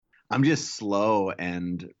I'm just slow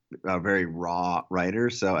and a very raw writer,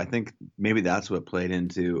 so I think maybe that's what played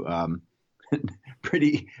into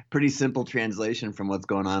pretty simple translation from what's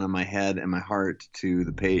going on in my head and my heart to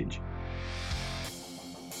the page.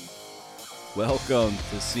 Welcome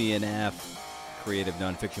to CNF, Creative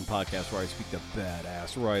Nonfiction Podcast, where I speak to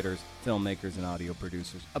badass writers, filmmakers, and audio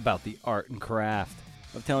producers about the art and craft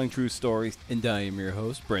of telling true stories. And I am your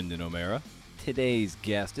host, Brendan O'Mara. Today's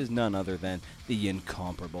guest is none other than the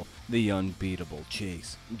incomparable, the unbeatable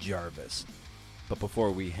Chase Jarvis. But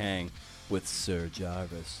before we hang with Sir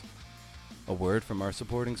Jarvis, a word from our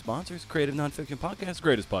supporting sponsors. Creative Nonfiction Podcast,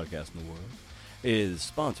 greatest podcast in the world, is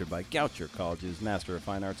sponsored by Goucher College's Master of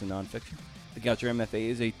Fine Arts in Nonfiction. The Goucher MFA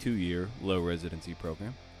is a 2-year low residency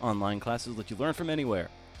program. Online classes let you learn from anywhere,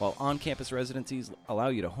 while on-campus residencies allow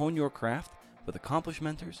you to hone your craft with accomplished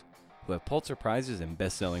mentors who have Pulitzer Prizes and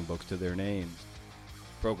best-selling books to their names.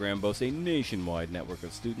 The program boasts a nationwide network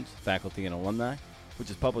of students, faculty, and alumni, which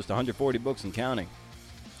has published 140 books and counting.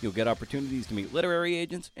 You'll get opportunities to meet literary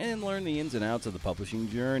agents and learn the ins and outs of the publishing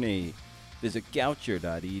journey. Visit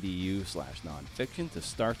goucher.edu/nonfiction to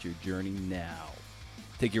start your journey now.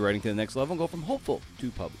 Take your writing to the next level and go from hopeful to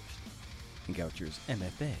published in Goucher's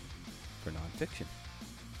MFA for nonfiction.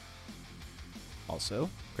 Also,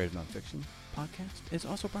 Creative Nonfiction Podcast is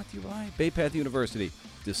also brought to you by Bay Path University.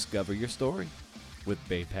 Discover your story with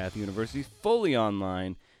Bay Path University's fully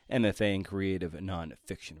online MFA in Creative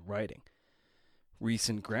Nonfiction Writing.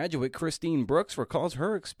 Recent graduate Christine Brooks recalls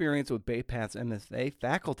her experience with Bay Path's MFA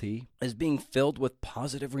faculty as being filled with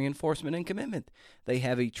positive reinforcement and commitment. They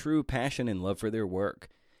have a true passion and love for their work.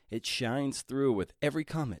 It shines through with every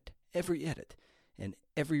comment, every edit, and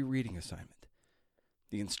every reading assignment.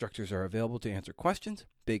 The instructors are available to answer questions,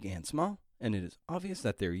 big and small, and it is obvious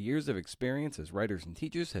that their years of experience as writers and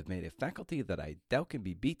teachers have made a faculty that I doubt can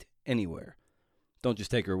be beat anywhere. Don't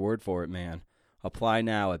just take her word for it, man. Apply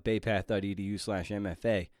now at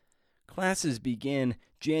baypath.edu/MFA. Classes begin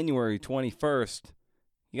January 21st.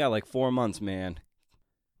 You got like 4 months, man.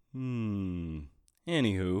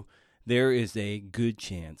 Anywho, there is a good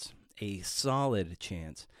chance, a solid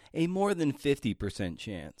chance, a more than 50%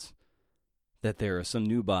 chance that there are some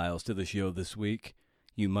new bios to the show this week.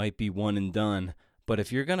 You might be one and done, but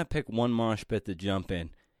if you're going to pick one mosh pit to jump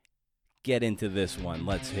in, get into this one.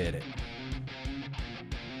 Let's hit it.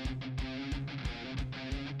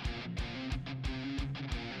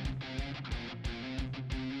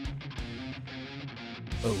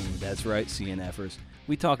 Oh, that's right, CNFers.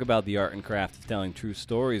 We talk about the art and craft of telling true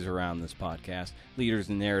stories around this podcast. Leaders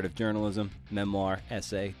in narrative journalism, memoir,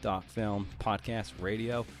 essay, doc film, podcast,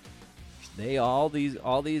 radio. All these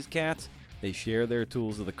cats, they share their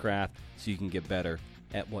tools of the craft so you can get better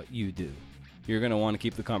at what you do. You're going to want to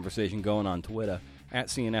keep the conversation going on Twitter, at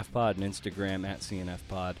CNFPod, and Instagram, at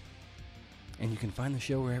CNFPod. And you can find the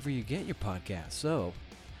show wherever you get your podcasts. So,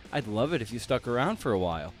 I'd love it if you stuck around for a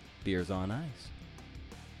while. Beers on ice.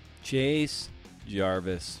 Chase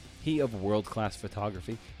Jarvis, he of world-class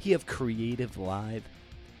photography, he of creative live.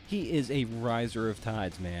 He is a riser of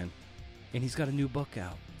tides, man. And he's got a new book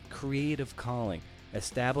out, Creative Calling.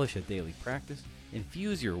 Establish a daily practice,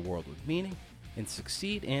 infuse your world with meaning, and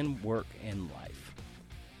succeed and work in life.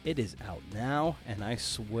 It is out now, and I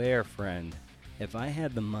swear, friend, if I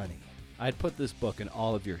had the money, I'd put this book in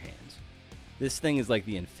all of your hands. This thing is like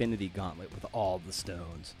the Infinity Gauntlet with all the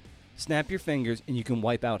stones. Snap your fingers and you can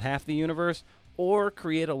wipe out half the universe or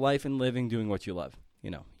create a life and living doing what you love.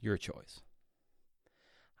 You know, your choice.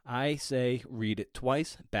 I say read it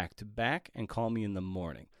twice, back to back, and call me in the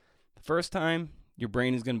morning. The first time, your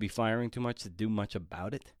brain is going to be firing too much to do much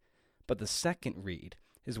about it. But the second read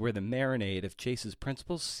is where the marinade of Chase's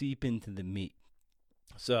principles seep into the meat.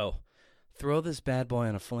 So, throw this bad boy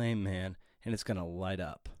on a flame, man, and it's going to light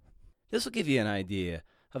up. This will give you an idea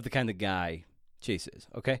of the kind of guy Chase is,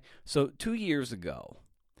 okay? So 2 years ago,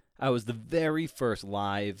 I was the very first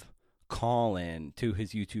live call-in to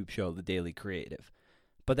his YouTube show, The Daily Creative.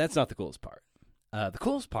 But that's not the coolest part. The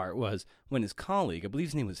coolest part was when his colleague, I believe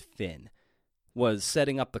his name was Finn, was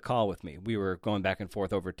setting up the call with me. We were going back and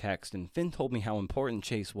forth over text, and Finn told me how important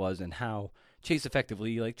Chase was and how Chase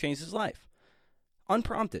effectively changed his life.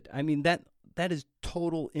 Unprompted. I mean, that is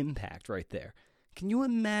total impact right there. Can you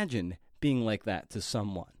imagine being like that to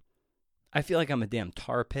someone? I feel like I'm a damn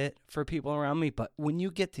tar pit for people around me, but when you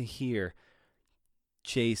get to hear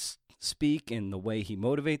Chase speak and the way he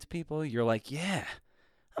motivates people, you're like, yeah,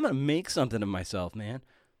 I'm going to make something of myself, man.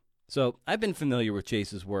 So I've been familiar with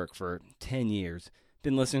Chase's work for 10 years,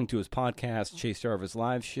 been listening to his podcast, Chase Jarvis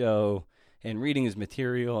Live Show, and reading his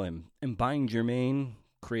material and buying Germain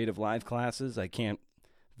creative live classes. I can't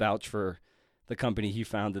vouch for the company he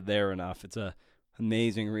founded there enough. It's a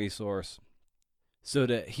amazing resource. So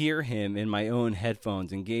to hear him in my own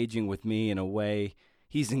headphones engaging with me in a way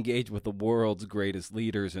he's engaged with the world's greatest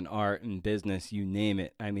leaders in art and business, you name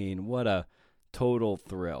it. I mean, what a total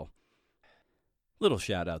thrill. Little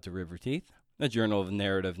shout out to River Teeth, a journal of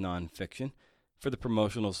narrative nonfiction. For the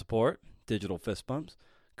promotional support, digital fist bumps,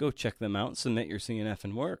 go check them out and submit your CNF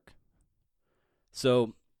and work.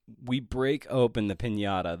 So we break open the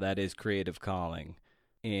piñata that is Creative Calling,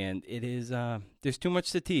 and it is, there's too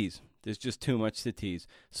much to tease. There's just too much to tease.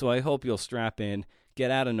 So I hope you'll strap in,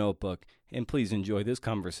 get out a notebook, and please enjoy this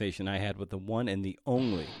conversation I had with the one and the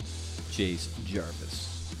only Jace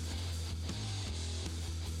Jarvis.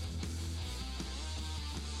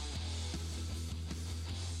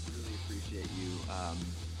 Really appreciate you,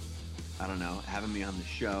 I don't know, having me on the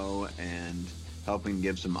show and helping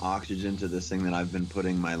give some oxygen to this thing that I've been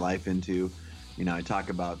putting my life into. You know, I talk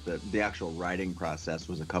about the actual writing process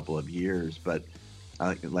was a couple of years, but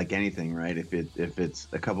like anything, right? If it's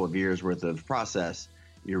a couple of years worth of process,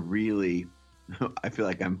 you're really, I feel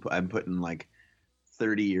like I'm putting like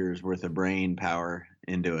 30 years worth of brain power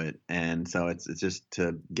into it, and so it's just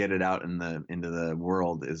to get it out into the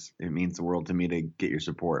world it means the world to me to get your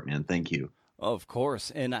support, man. Thank you. Of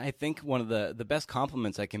course. And I think one of the best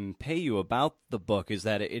compliments I can pay you about the book is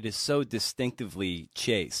that it is so distinctively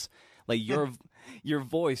Chase. Like your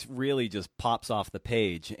voice really just pops off the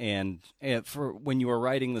page. And for when you were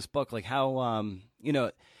writing this book, like how,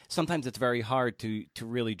 sometimes it's very hard to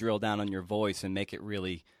really drill down on your voice and make it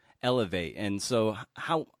really elevate. And so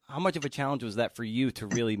how much of a challenge was that for you to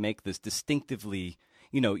really make this distinctively,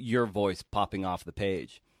 your voice popping off the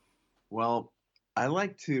page? Well, I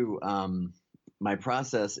like to, my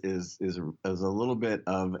process is a little bit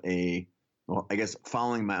of well, I guess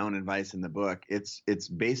following my own advice in the book. It's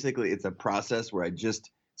basically a process where I just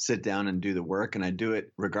sit down and do the work, and I do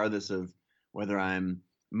it regardless of whether I'm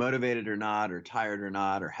motivated or not, or tired or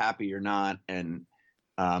not, or happy or not, and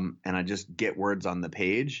I just get words on the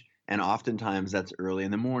page. And oftentimes that's early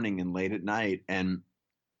in the morning and late at night, and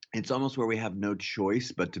it's almost where we have no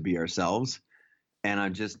choice but to be ourselves. And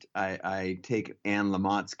I take Anne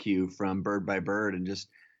Lamott's cue from Bird by Bird and just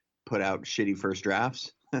put out shitty first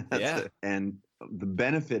drafts. Yeah. And the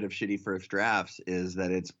benefit of shitty first drafts is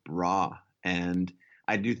that it's raw. And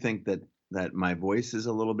I do think that my voice is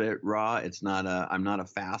a little bit raw. I'm not a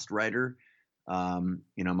fast writer.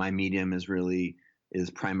 My medium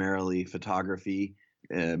is primarily photography,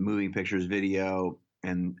 moving pictures, video,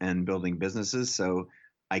 and building businesses. So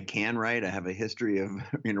I can write. I have a history of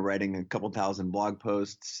writing a couple thousand blog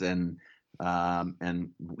posts, and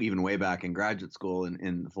even way back in graduate school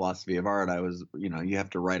in philosophy of art, I was you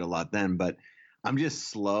have to write a lot then. But I'm just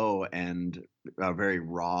slow and a very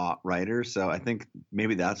raw writer, so I think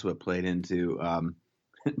maybe that's what played into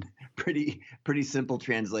pretty simple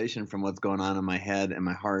translation from what's going on in my head and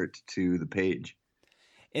my heart to the page.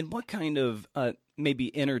 And what kind of maybe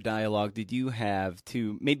inner dialogue did you have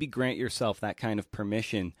to maybe grant yourself that kind of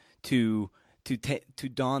permission to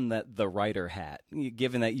don the writer hat,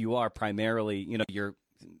 given that you are primarily, you're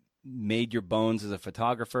made your bones as a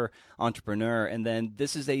photographer, entrepreneur, and then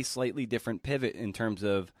this is a slightly different pivot in terms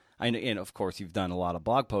of, and of course you've done a lot of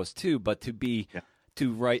blog posts too, but to be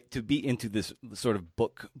into this sort of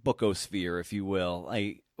bookosphere, if you will.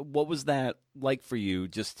 What was that like for you,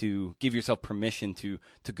 just to give yourself permission to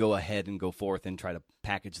go ahead and go forth and try to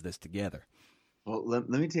package this together? Well, let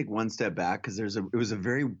me take one step back, because it was a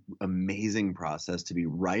very amazing process to be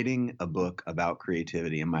writing a book about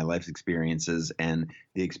creativity and my life's experiences and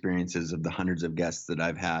the experiences of the hundreds of guests that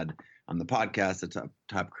I've had on the podcast, the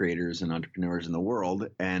top creators and entrepreneurs in the world,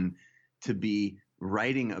 and to be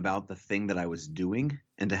writing about the thing that I was doing,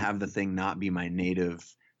 and to have the thing not be my native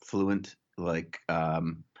fluent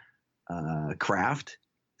craft.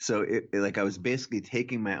 So I was basically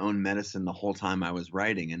taking my own medicine the whole time I was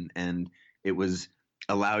writing, and it was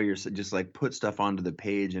allow yourself just put stuff onto the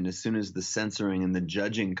page, and as soon as the censoring and the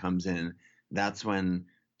judging comes in, that's when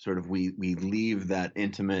sort of we leave that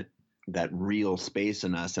intimate, that real space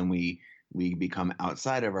in us, and we become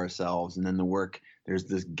outside of ourselves. And then there's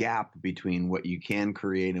this gap between what you can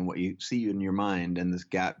create and what you see in your mind, and this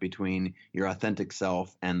gap between your authentic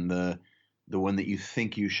self and the one that you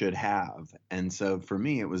think you should have. And so for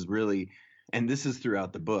me, it was really, and this is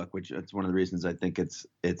throughout the book, which it's one of the reasons I think it's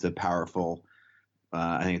a powerful,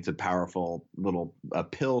 little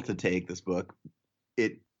pill to take, this book.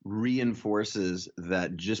 It reinforces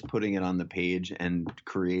that just putting it on the page and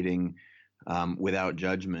creating without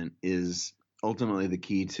judgment is ultimately the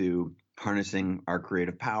key to harnessing our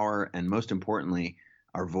creative power, and most importantly,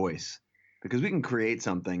 our voice. because we can create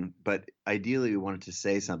something, but ideally we want it to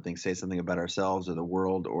say something about ourselves or the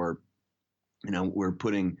world, or, we're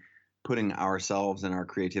putting ourselves and our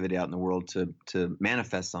creativity out in the world to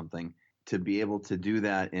manifest something. To be able to do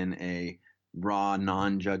that in a raw,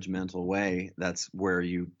 non-judgmental way, that's where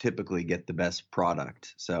you typically get the best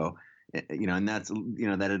product. So, and that's,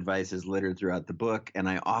 that advice is littered throughout the book. And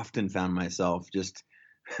I often found myself just,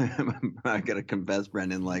 I got to confess,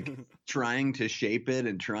 Brendan, like trying to shape it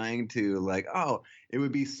and trying to like, oh, it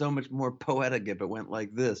would be so much more poetic if it went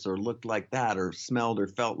like this or looked like that or smelled or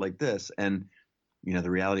felt like this. And,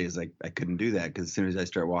 the reality is I couldn't do that, because as soon as I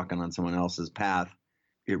start walking on someone else's path,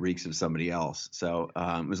 it reeks of somebody else. So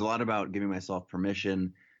it was a lot about giving myself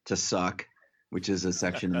permission to suck, which is a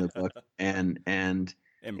section in the book, and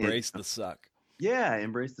embrace the suck. Yeah,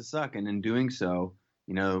 embrace the suck, and in doing so,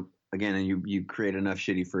 again, and you create enough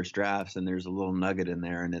shitty first drafts, and there's a little nugget in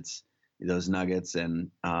there, and it's those nuggets,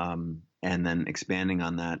 and then expanding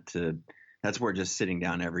on that that's where just sitting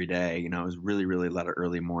down every day, it was really, really a lot of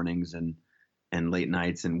early mornings and late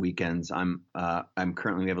nights and weekends. I'm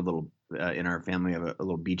currently, we have a little in our family, we have a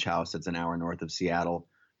little beach house that's an hour north of Seattle.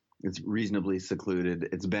 It's reasonably secluded.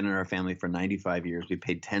 It's been in our family for 95 years. We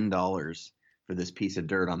paid $10 for this piece of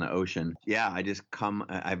dirt on the ocean. Yeah,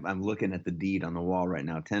 I'm looking at the deed on the wall right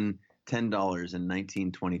now. $10 in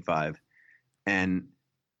 1925, and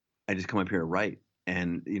I just come up here to write.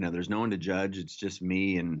 And there's no one to judge. It's just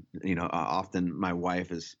me, and often my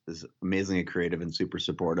wife is amazingly creative and super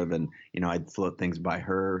supportive, and I'd float things by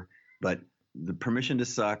her. But the permission to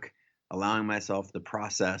suck, allowing myself the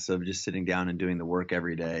process of just sitting down and doing the work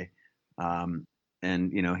every day. And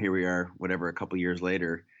here we are, whatever, a couple years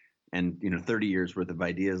later, and 30 years worth of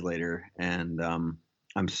ideas later, and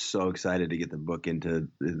I'm so excited to get the book into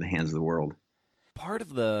the hands of the world. Part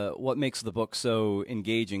of what makes the book so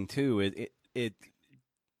engaging too, it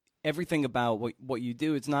everything about what you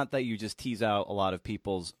do, it's not that you just tease out a lot of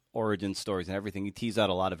people's origin stories and everything. You tease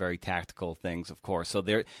out a lot of very tactical things, of course. So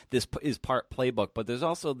this is part playbook, but there's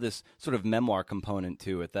also this sort of memoir component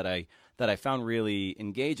to it that I found really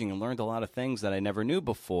engaging, and learned a lot of things that I never knew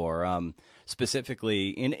before.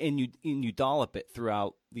 Specifically, and you dollop it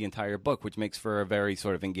throughout the entire book, which makes for a very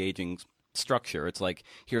sort of engaging structure. It's like,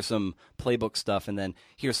 here's some playbook stuff, and then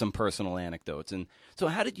here's some personal anecdotes. And so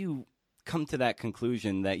how did you come to that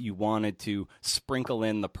conclusion that you wanted to sprinkle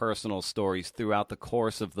in the personal stories throughout the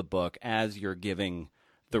course of the book as you're giving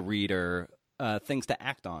the reader things to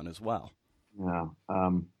act on as well? Yeah,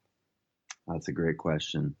 that's a great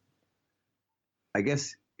question. I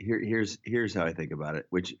guess here's how I think about it,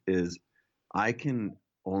 which is I can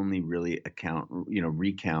only really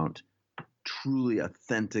recount truly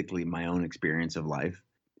authentically my own experience of life.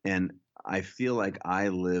 And I feel like I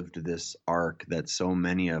lived this arc that so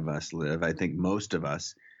many of us live, I think most of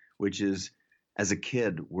us, which is, as a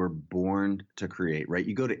kid, we're born to create, right?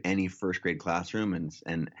 You go to any first grade classroom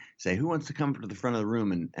and say, who wants to come to the front of the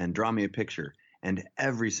room and draw me a picture? And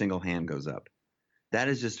every single hand goes up. That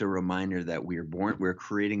is just a reminder that we're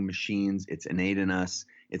creating machines. It's innate in us.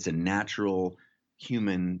 It's a natural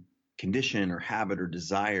human condition or habit or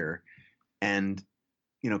desire. And,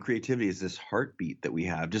 creativity is this heartbeat that we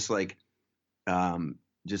have, just like, I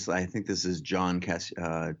think this is John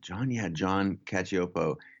Cacioppo.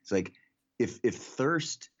 It's like, if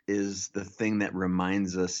thirst is the thing that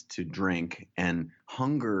reminds us to drink, and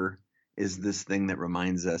hunger is this thing that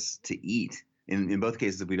reminds us to eat. In both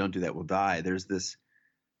cases, if we don't do that, we'll die. There's this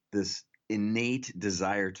innate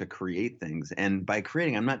desire to create things. And by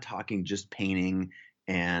creating, I'm not talking just painting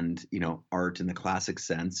and, art in the classic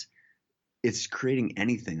sense. It's creating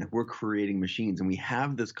anything. Like, we're creating machines, and we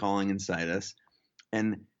have this calling inside us.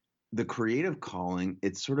 And the creative calling,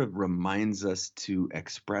 it sort of reminds us to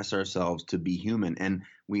express ourselves, to be human. And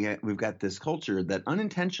we've got this culture that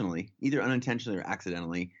either unintentionally or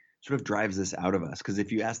accidentally, sort of drives this out of us. Because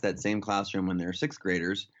if you ask that same classroom when they're sixth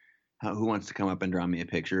graders, who wants to come up and draw me a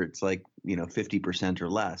picture, it's like 50% or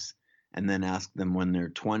less. And then ask them when they're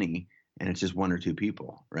 20, and it's just one or two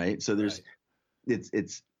people, right? So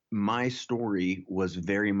it's my story was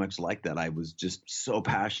very much like that. I was just so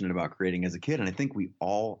passionate about creating as a kid, and I think we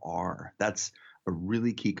all are. That's a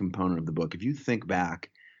really key component of the book. If you think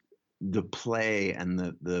back, the play and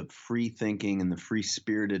the free thinking and the free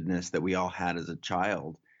spiritedness that we all had as a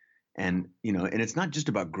child, and and it's not just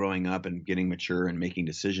about growing up and getting mature and making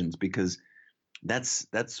decisions, because that's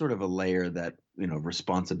sort of a layer that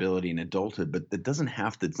responsibility and adulthood, but it doesn't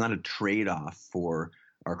have to. It's not a trade-off for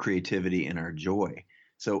our creativity and our joy.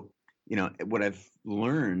 So, what I've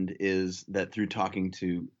learned is that through talking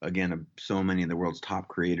to, again, so many of the world's top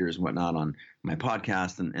creators and whatnot on my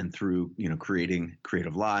podcast, and through, creating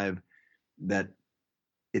Creative Live, that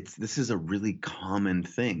this is a really common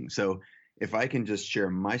thing. So if I can just share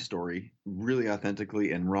my story really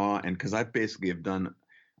authentically and raw, and because I've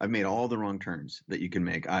made all the wrong turns that you can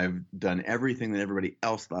make. I've done everything that everybody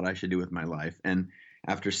else thought I should do with my life. And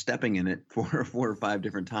after stepping in it four or five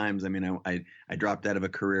different times, I mean, I dropped out of a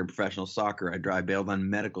career in professional soccer. I bailed on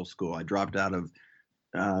medical school. I dropped out of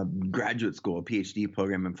graduate school, a PhD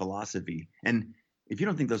program in philosophy. And if you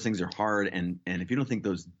don't think those things are hard, and if you don't think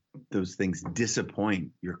those things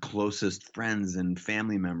disappoint your closest friends and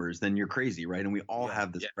family members, then you're crazy, right? And we all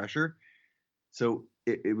have this pressure. So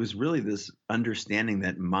it was really this understanding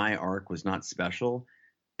that my arc was not special,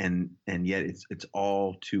 and yet it's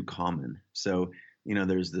all too common. So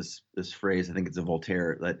there's this phrase, I think it's a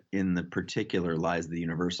Voltaire, that in the particular lies the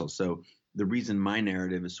universal. So the reason my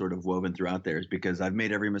narrative is sort of woven throughout there is because I've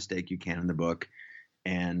made every mistake you can in the book,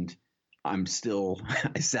 and I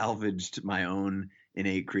salvaged my own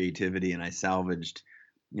innate creativity, and I salvaged,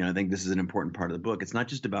 I think this is an important part of the book. It's not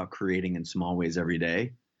just about creating in small ways every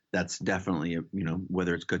day. That's definitely,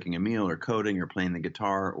 whether it's cooking a meal or coding or playing the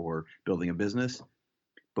guitar or building a business.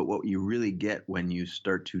 But what you really get when you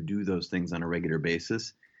start to do those things on a regular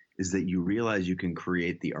basis is that you realize you can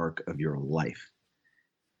create the arc of your life.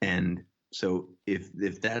 And so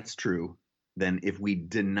if that's true, then if we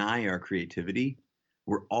deny our creativity,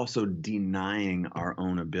 we're also denying our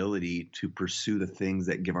own ability to pursue the things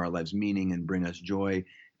that give our lives meaning and bring us joy,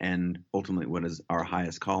 and ultimately what is our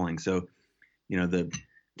highest calling. So,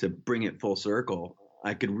 to bring it full circle,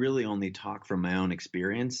 I could really only talk from my own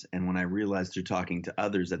experience. And when I realized through talking to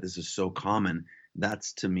others that this is so common,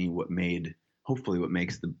 that's to me hopefully what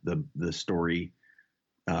makes the story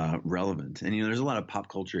relevant. And, there's a lot of pop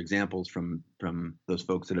culture examples from those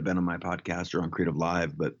folks that have been on my podcast or on Creative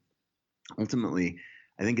Live, but ultimately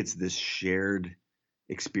I think it's this shared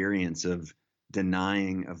experience of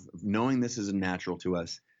knowing this isn't natural to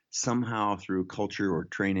us. Somehow through culture or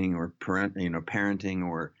training or parenting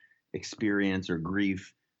or experience or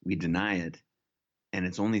grief, we deny it. And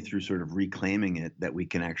it's only through sort of reclaiming it that we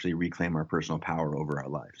can actually reclaim our personal power over our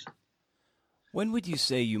lives. When would you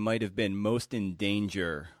say you might have been most in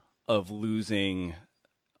danger of losing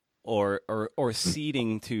or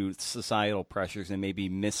ceding to societal pressures and maybe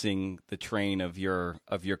missing the train of your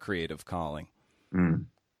creative calling?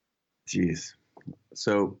 Jeez.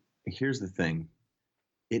 So here's the thing.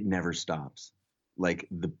 It never stops. Like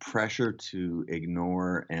the pressure to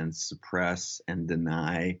ignore and suppress and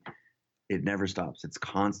deny, it never stops. It's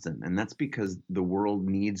constant. And that's because the world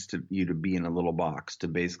needs you to be in a little box to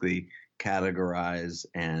basically categorize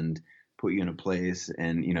and put you in a place.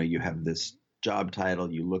 And, you have this job title,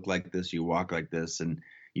 you look like this, you walk like this, and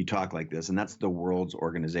you talk like this. And that's the world's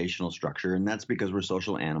organizational structure. And that's because we're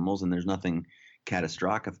social animals, and there's nothing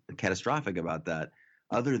catastrophic about that,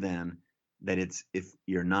 other than that if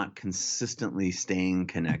you're not consistently staying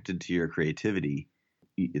connected to your creativity,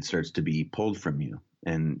 it starts to be pulled from you,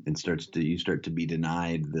 and you start to be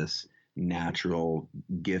denied this natural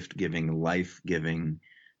gift-giving, life-giving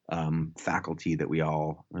faculty that we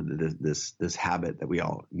all, or this habit that we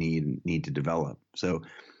all need to develop. So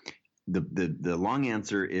the long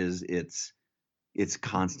answer is it's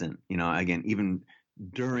constant. Again, even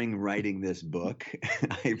during writing this book,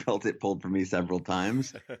 I felt it pulled from me several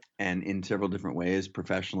times and in several different ways,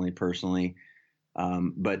 professionally, personally.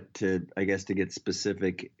 But to get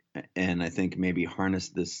specific, and I think maybe harness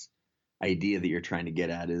this idea that you're trying to get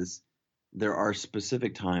at, is there are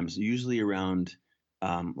specific times, usually around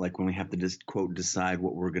like when we have to just quote decide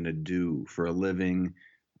what we're going to do for a living,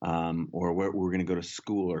 or where we're going to go to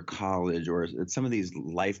school or college, or some of these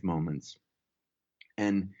life moments.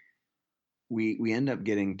 And we end up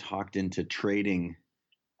getting talked into trading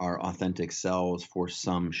our authentic selves for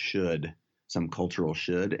some cultural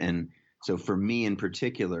should. And so for me in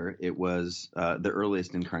particular, it was the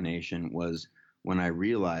earliest incarnation was when I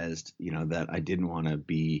realized, that I didn't want to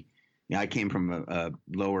be. I came from a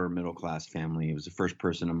lower middle class family. I was the first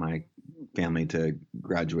person in my family to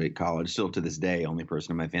graduate college. Still to this day, only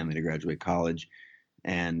person in my family to graduate college.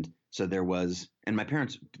 And so and my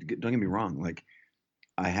parents, don't get me wrong, like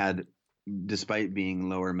I had, despite being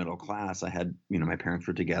lower middle class, I had, my parents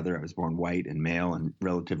were together. I was born white and male and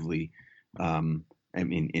relatively, in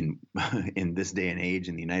this day and age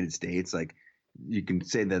in the United States, like you can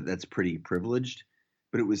say that that's pretty privileged,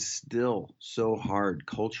 but it was still so hard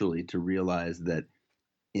culturally to realize that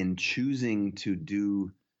in choosing to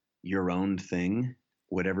do your own thing,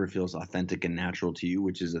 whatever feels authentic and natural to you,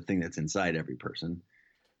 which is a thing that's inside every person,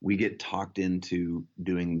 we get talked into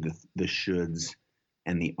doing the shoulds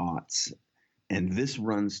and the oughts. And this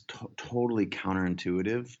runs totally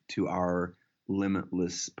counterintuitive to our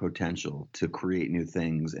limitless potential to create new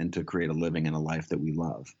things and to create a living and a life that we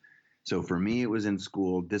love. So for me, it was in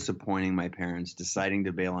school, disappointing my parents, deciding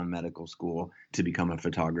to bail on medical school to become a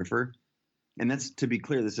photographer. And that's, to be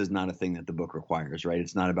clear, this is not a thing that the book requires, right?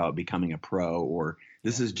 It's not about becoming a pro, or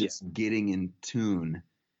this is just getting in tune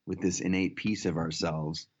with this innate piece of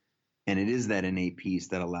ourselves. And it is that innate piece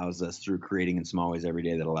that allows us, through creating in small ways every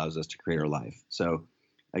day, that allows us to create our life. So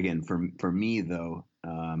again, for me though,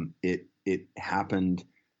 it happened.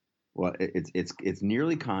 Well, it's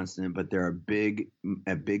nearly constant, but there are big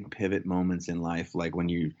pivot moments in life, like when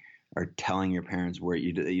you are telling your parents where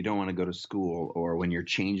you don't want to go to school, or when you're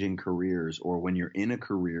changing careers, or when you're in a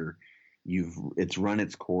career, it's run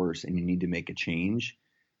its course and you need to make a change.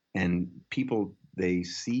 And people, they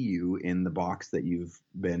see you in the box that you've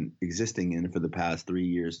been existing in for the past 3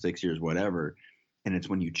 years, 6 years, whatever. And it's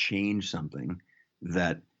when you change something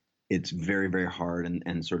that it's very, very hard,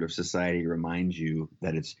 and sort of society reminds you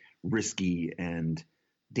that it's risky and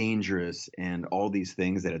dangerous and all these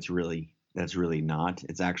things, that's really not.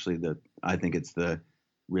 It's actually I think it's the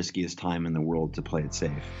riskiest time in the world to play it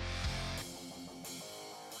safe.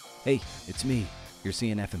 Hey, it's me, your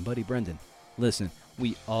CNF and buddy Brendan. Listen,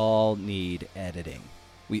 we all need editing.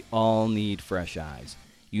 We all need fresh eyes.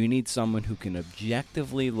 You need someone who can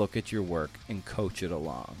objectively look at your work and coach it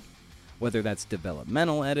along. Whether that's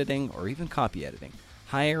developmental editing or even copy editing,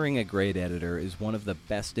 hiring a great editor is one of the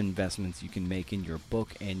best investments you can make in your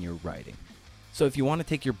book and your writing. So if you want to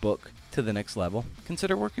take your book to the next level,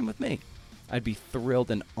 consider working with me. I'd be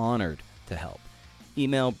thrilled and honored to help.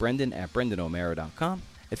 Email brendan@brendano'mara.com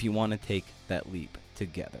if you want to take that leap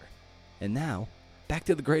together. And now, back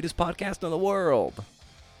to the greatest podcast in the world.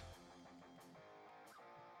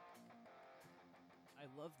 I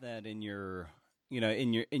love that in your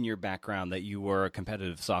background that you were a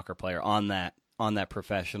competitive soccer player on that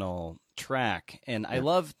professional track. And I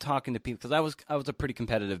love talking to people, because I was a pretty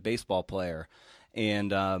competitive baseball player,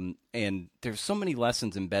 and there's so many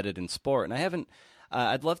lessons embedded in sport. And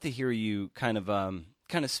I'd love to hear you kind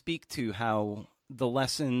of speak to how the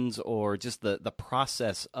lessons, or just the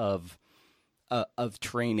process of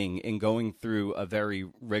training and going through a very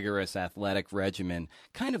rigorous athletic regimen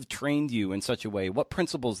kind of trained you in such a way. What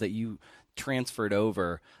principles that you transferred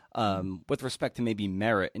over with respect to maybe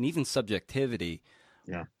merit and even subjectivity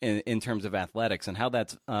in terms of athletics, and how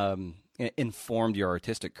that's informed your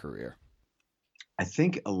artistic career? I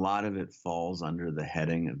think a lot of it falls under the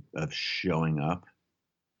heading of showing up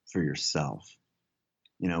for yourself.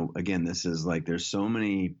 Again, this is like, there's so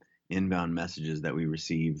many inbound messages that we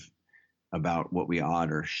receive about what we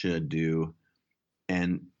ought or should do.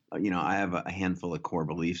 And, I have a handful of core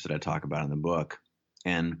beliefs that I talk about in the book.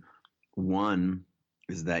 And one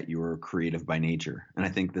is that you're creative by nature. And I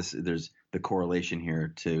think there's the correlation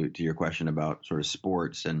here to your question about sort of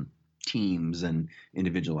sports and teams and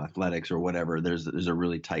individual athletics or whatever. There's a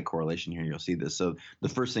really tight correlation here. You'll see this. So the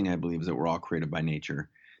first thing I believe is that we're all creative by nature,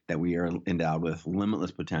 that we are endowed with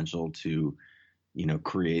limitless potential to,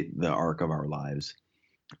 create the arc of our lives.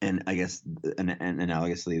 And I guess, and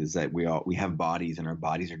analogously, is that we have bodies, and our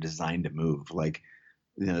bodies are designed to move. Like,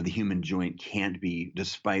 the human joint can't be,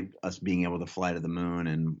 despite us being able to fly to the moon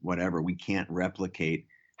and whatever, we can't replicate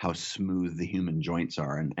how smooth the human joints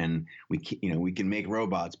are. And we can make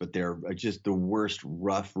robots, but they're just the worst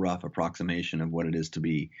rough approximation of what it is to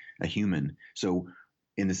be a human. So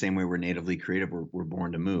in the same way we're natively creative, we're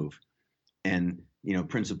born to move. And,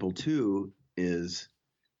 principle 2 is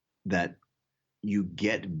that you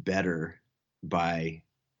get better by,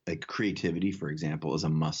 like, creativity, for example, is a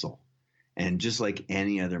muscle. And just like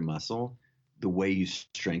any other muscle, the way you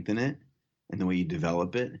strengthen it and the way you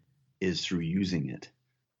develop it is through using it.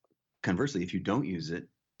 Conversely, if you don't use it,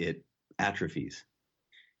 it atrophies.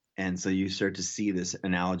 And so you start to see this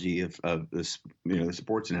analogy of this, the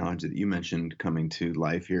sports analogy that you mentioned coming to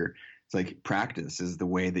life here. It's like practice is the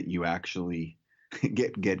way that you actually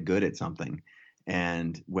get good at something.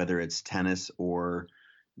 And whether it's tennis or,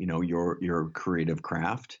 your creative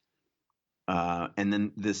craft. And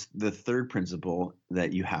then the third principle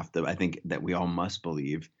that I think that we all must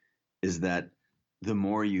believe, is that the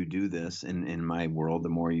more you do this in my world, the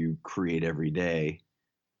more you create every day,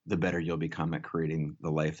 the better you'll become at creating the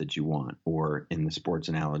life that you want. Or in the sports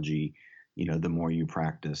analogy, the more you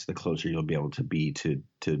practice, the closer you'll be able to be to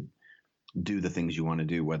do the things you want to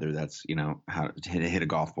do, whether that's, how to hit a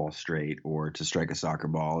golf ball straight, or to strike a soccer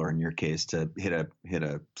ball, or in your case, to hit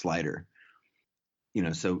a slider.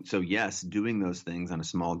 So yes, doing those things on a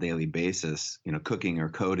small daily basis, cooking or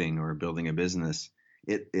coding or building a business,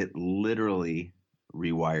 it literally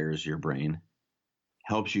rewires your brain,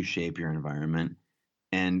 helps you shape your environment,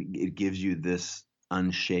 and it gives you this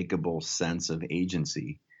unshakable sense of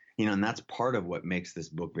agency. And that's part of what makes this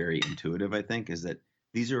book very intuitive, I think, is that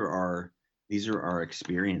these are our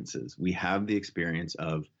experiences. We have the experience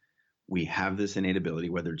of, we have this innate ability,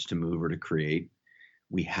 whether it's to move or to create.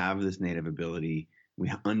 We have this native ability.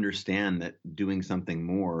 We understand that doing something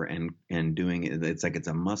more and doing it, it's like it's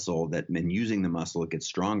a muscle that, and using the muscle, it gets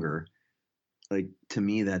stronger. Like, to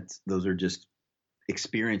me, those are just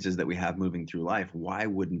experiences that we have moving through life. Why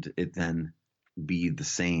wouldn't it then be the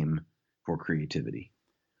same for creativity?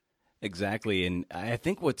 Exactly. And I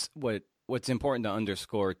think what's important to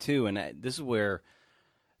underscore too, and this is where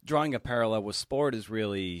drawing a parallel with sport is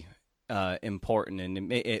really important,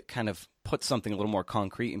 and it kind of puts something a little more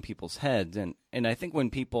concrete in people's heads. And I think when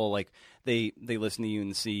people like they listen to you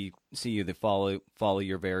and see you, they follow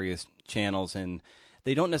your various channels, and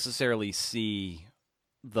they don't necessarily see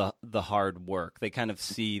the hard work. They kind of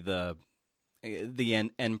see the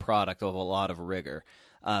end product of a lot of rigor.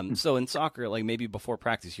 So in soccer, like maybe before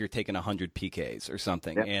practice, you're taking 100 PKs or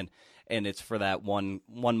something, Yep. and it's for that one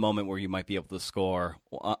moment where you might be able to score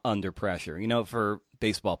under pressure. For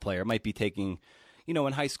baseball player, it might be taking, in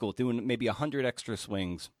high school, doing maybe 100 extra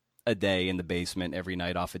swings a day in the basement every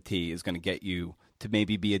night off a tee is going to get you to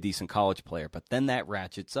maybe be a decent college player. But then that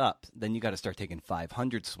ratchets up. Then you got to start taking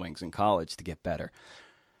 500 swings in college to get better.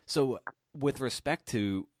 So with respect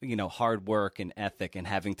to, hard work and ethic and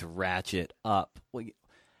having to ratchet up,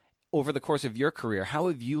 over the course of your career, how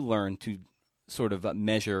have you learned to sort of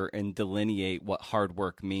measure and delineate what hard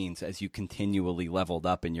work means as you continually leveled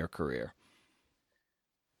up in your career?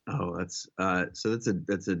 Oh, that's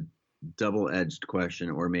a double-edged question,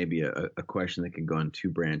 or maybe a question that could go on two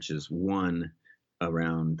branches. One,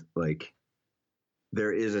 around, like,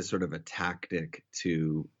 there is a sort of a tactic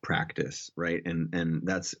to practice, right? And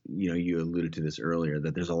that's, you alluded to this earlier,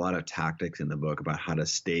 that there's a lot of tactics in the book about how to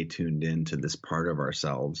stay tuned into this part of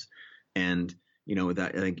ourselves. And, with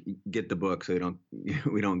that, I think, get the book so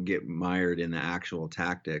we don't get mired in the actual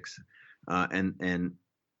tactics. And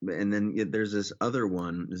then there's this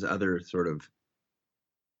other sort of,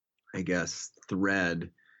 I guess, thread,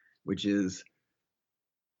 which is,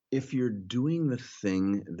 if you're doing the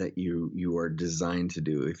thing that you are designed to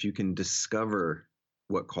do, if you can discover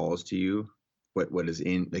what calls to you, what is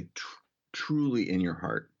in, like, truly in your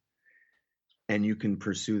heart, and you can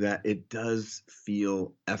pursue that, it does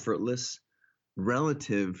feel effortless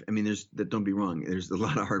relative. I mean, don't be wrong, there's a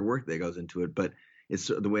lot of hard work that goes into it, but it's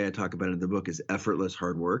the way I talk about it in the book is effortless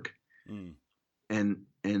hard work.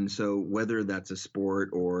 And so whether that's a sport,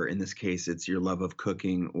 or in this case, it's your love of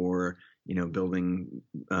cooking, or, building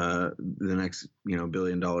the next, $1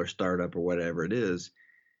 billion startup, or whatever it is,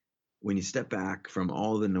 when you step back from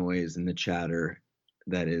all the noise and the chatter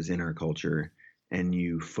that is in our culture, and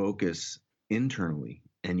you focus internally,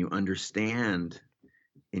 and you understand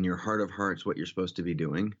in your heart of hearts what you're supposed to be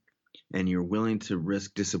doing, and you're willing to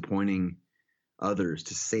risk disappointing others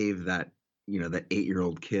to save that, that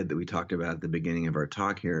 8-year-old kid that we talked about at the beginning of our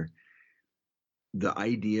talk here, the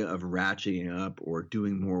idea of ratcheting up or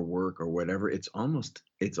doing more work or whatever, it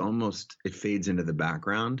fades into the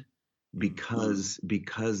background, because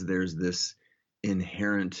there's this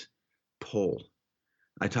inherent pull.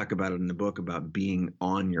 I talk about it in the book about being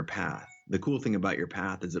on your path. The cool thing about your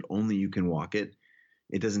path is that only you can walk it.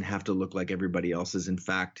 It doesn't have to look like everybody else's. In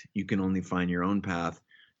fact, you can only find your own path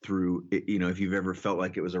through, if you've ever felt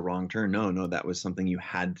like it was a wrong turn, no, that was something you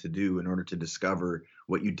had to do in order to discover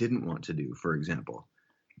what you didn't want to do, for example.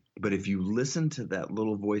 But if you listen to that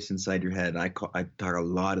little voice inside your head, I talk a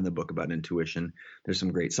lot in the book about intuition. There's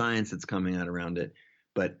some great science that's coming out around it,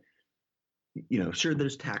 but sure,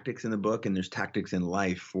 there's tactics in the book, and there's tactics in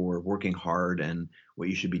life for working hard and what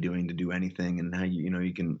you should be doing to do anything, and how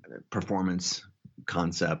you can performance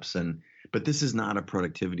concepts, but this is not a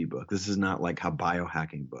productivity book. This is not like a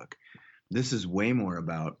biohacking book. This is way more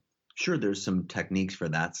about, sure, there's some techniques for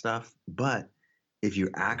that stuff, but if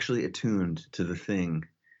you're actually attuned to the thing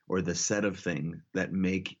or the set of things that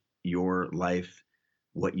make your life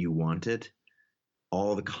what you want it,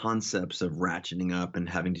 all the concepts of ratcheting up and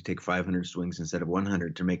having to take 500 swings instead of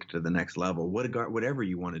 100 to make it to the next level, whatever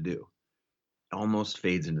you want to do, almost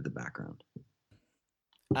fades into the background.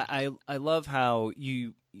 I love how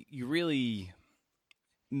you really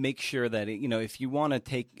make sure that, if you want to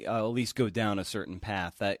take at least go down a certain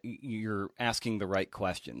path, that you're asking the right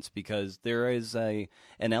questions, because there is an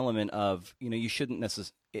element of, you shouldn't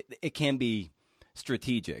necessarily, it can be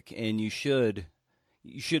strategic, and you should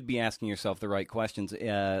be asking yourself the right questions.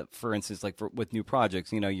 For instance, like with new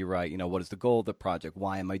projects, you're right. What is the goal of the project?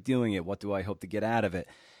 Why am I doing it? What do I hope to get out of it?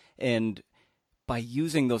 by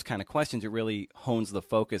using those kind of questions, it really hones the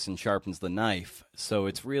focus and sharpens the knife. So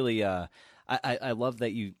it's really, I love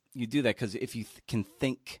that you do that, because if you can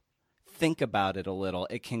think about it a little,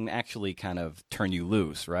 it can actually kind of turn you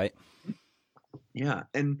loose, right? Yeah,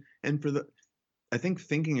 and I think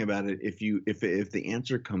thinking about it, if the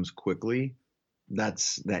answer comes quickly,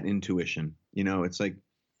 that's that intuition. It's like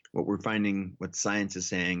what we're finding, what science is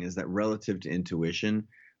saying is that relative to intuition,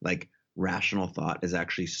 like rational thought is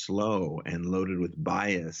actually slow and loaded with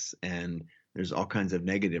bias, and there's all kinds of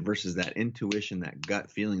negative, versus that intuition, that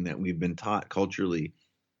gut feeling that we've been taught culturally.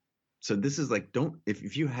 So this is like,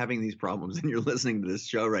 if you're having these problems and you're listening to this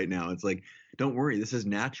show right now, it's like, don't worry, this is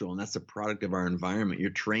natural, and that's a product of our environment. You're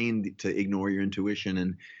trained to ignore your intuition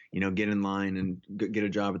and, get in line and get a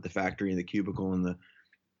job at the factory and the cubicle and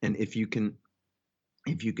if you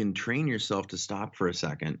can train yourself to stop for a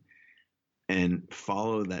second and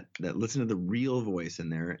follow that, listen to the real voice in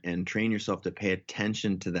there and train yourself to pay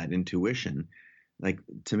attention to that intuition. Like,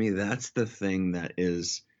 to me, that's the thing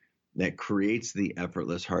that creates the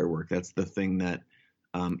effortless hard work. That's the thing that,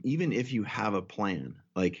 even if you have a plan,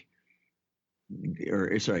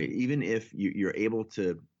 even if you're able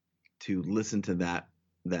to listen to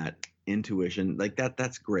that intuition, like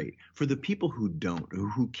that's great. For the people who don't,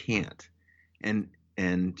 who can't,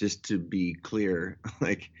 and just to be clear,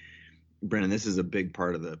 like, Brennan, this is a big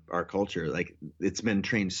part of our culture. Like, it's been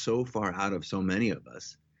trained so far out of so many of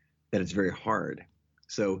us that it's very hard.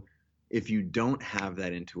 So if you don't have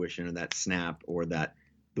that intuition or that snap, or that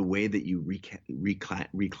the way that you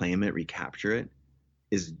reclaim it, recapture it,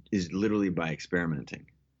 is literally by experimenting.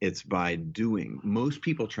 It's by doing. Most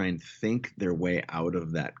people try and think their way out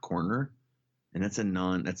of that corner, and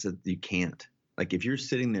you can't. Like, if you're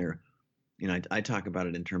sitting there, I talk about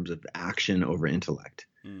it in terms of action over intellect.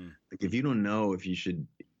 Like, if you don't know if you should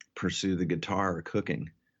pursue the guitar or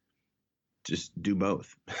cooking, just do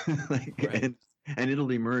both. Right. And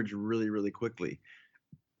it'll emerge really, really quickly.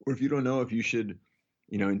 Or if you don't know if you should,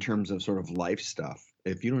 in terms of sort of life stuff,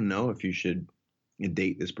 if you don't know if you should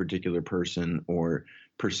date this particular person or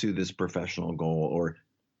pursue this professional goal, or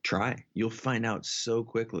try, you'll find out so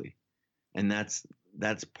quickly. And that's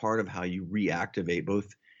part of how you reactivate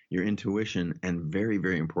both your intuition and, very,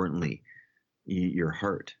 very importantly, your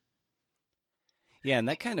heart. Yeah, and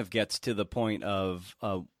that kind of gets to the point of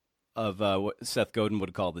what Seth Godin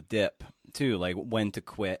would call the dip too, like when to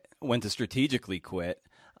quit, when to strategically quit,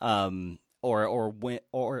 or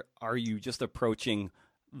are you just approaching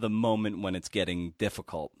the moment when it's getting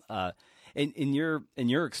difficult? In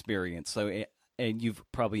your experience, and you've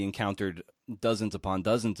probably encountered dozens upon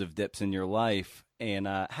dozens of dips in your life, and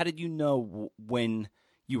how did you know when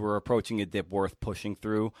you were approaching a dip worth pushing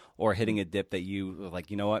through, or hitting a dip that you were like,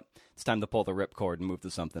 you know what, it's time to pull the ripcord and move to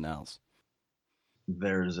something else?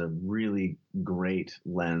 There's a really great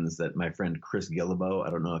lens that my friend Chris Guillebeau, I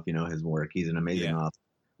don't know if you know his work. He's an amazing author.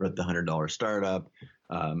 Wrote the $100 Startup.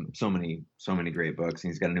 So many great books.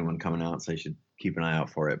 And he's got a new one coming out, so you should keep an eye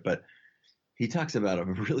out for it. But he talks about a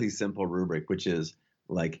really simple rubric, which is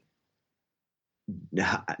like,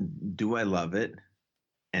 do I love it?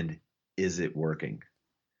 And is it working?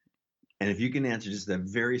 And if you can answer just a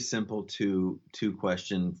very simple two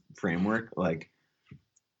question framework, like,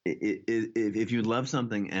 if you love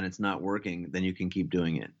something and it's not working, then you can keep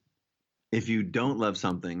doing it. If you don't love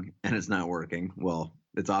something and it's not working, well,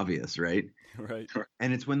 it's obvious, right? Right.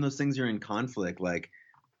 And it's when those things are in conflict, like,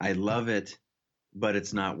 I love it, but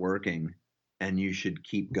it's not working, and you should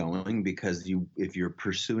keep going, because if you're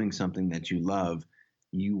pursuing something that you love,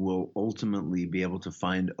 you will ultimately be able to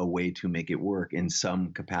find a way to make it work in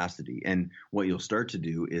some capacity. And what you'll start to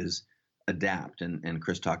do is adapt. And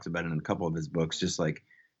Chris talks about it in a couple of his books, just like,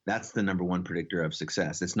 that's the number one predictor of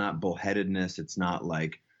success. It's not bullheadedness. It's not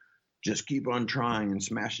like, just keep on trying and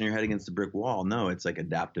smashing your head against the brick wall. No, it's like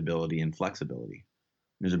adaptability and flexibility.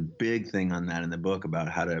 There's a big thing on that in the book about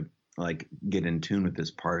how to, like, get in tune with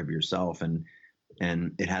this part of yourself. And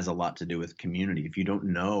it has a lot to do with community. If you don't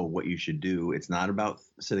know what you should do, it's not about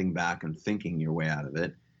sitting back and thinking your way out of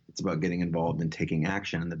it. It's about getting involved and taking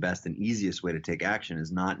action. And the best and easiest way to take action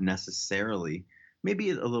is not necessarily,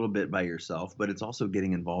 maybe a little bit by yourself, but it's also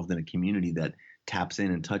getting involved in a community that taps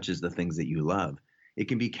in and touches the things that you love. It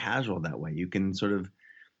can be casual that way. You can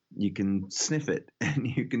sniff it and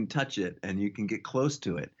you can touch it and you can get close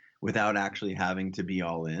to it without actually having to be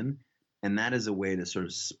all in. And that is a way to sort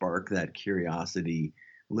of spark that curiosity,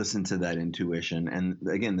 listen to that intuition. And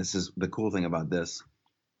again, this is the cool thing about this,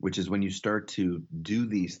 which is when you start to do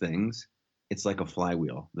these things, it's like a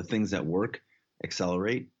flywheel. The things that work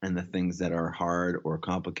accelerate, and the things that are hard or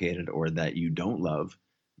complicated or that you don't love,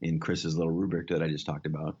 in Chris's little rubric that I just talked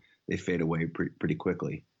about, they fade away pretty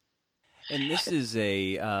quickly. And this is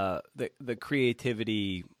the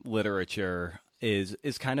creativity literature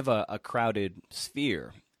is kind of a crowded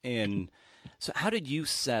sphere. And so, how did you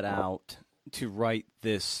set out to write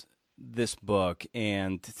this book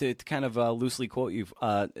and to kind of loosely quote you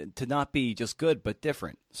to not be just good but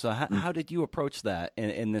different? So, how did you approach that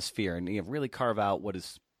in this sphere and really carve out what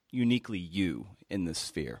is uniquely you in this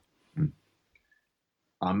sphere?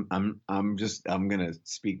 I'm gonna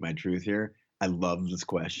speak my truth here. I love this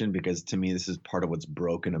question because to me, this is part of what's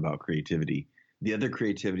broken about creativity. The other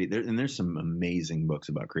creativity, there's some amazing books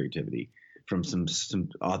about creativity from some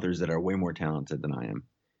authors that are way more talented than I am.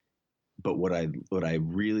 But what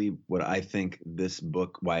I think this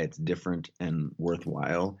book, why it's different and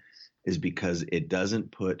worthwhile, is because it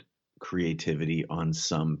doesn't put creativity on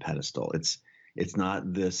some pedestal. It's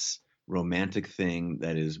not this romantic thing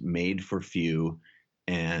that is made for few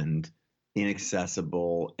and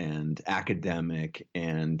inaccessible and academic,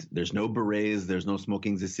 and there's no berets, there's no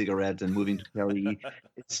smoking the cigarette and moving to Paris.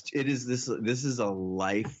 This is a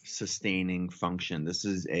life sustaining function. This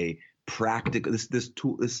is a practical, this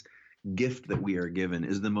tool, this gift that we are given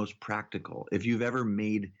is the most practical. If you've ever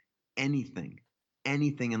made anything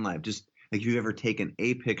in life, just like if you've ever taken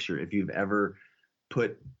a picture, if you've ever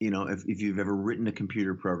put, if you've ever written a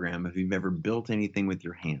computer program, if you've ever built anything with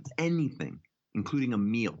your hands, anything, including a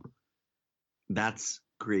meal, that's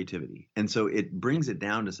creativity. And so it brings it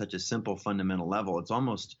down to such a simple, fundamental level. It's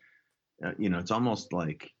almost, it's almost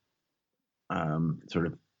like sort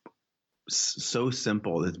of so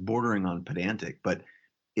simple. It's bordering on pedantic, but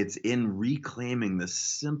it's in reclaiming the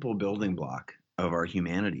simple building block of our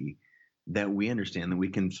humanity that we understand that we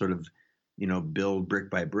can sort of, build brick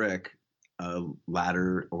by brick a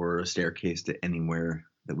ladder or a staircase to anywhere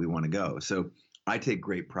that we want to go. So I take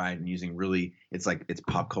great pride in using it's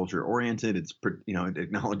pop culture oriented. It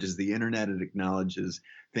acknowledges the internet. It acknowledges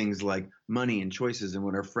things like money and choices and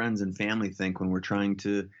what our friends and family think when we're trying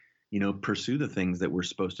to, pursue the things that we're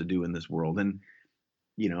supposed to do in this world. And,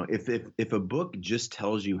 if a book just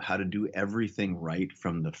tells you how to do everything right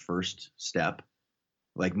from the first step,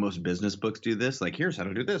 like most business books do this, like here's how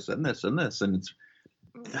to do this and this and this, and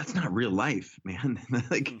that's not real life, man.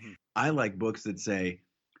 I like books that say,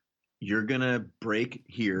 you're going to break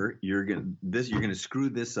here. You're going to screw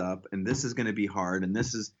this up, and this is going to be hard. And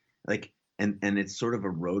this is and it's sort of a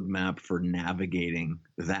roadmap for navigating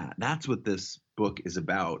that. That's what this book is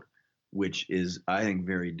about, which is, I think,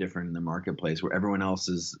 very different in the marketplace where everyone else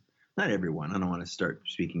is, not everyone, I don't want to start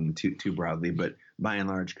speaking too broadly, but by and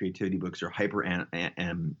large, creativity books are hyper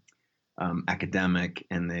academic,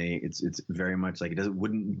 and it's very much like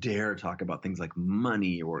wouldn't dare talk about things like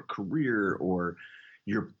money or career or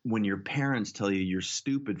when your parents tell you you're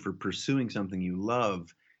stupid for pursuing something you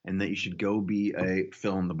love and that you should go be a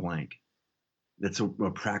fill in the blank. That's a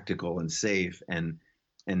practical and safe. And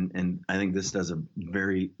I think this does a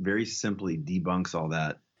very, very simply debunks all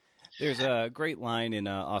that. There's a great line in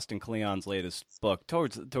Austin Kleon's latest book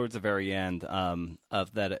towards the very end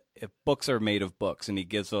of that if books are made of books, and he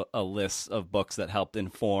gives a list of books that helped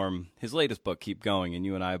inform his latest book, Keep Going. And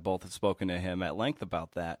you and I both have spoken to him at length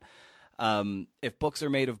about that. If books are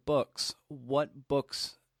made of books, what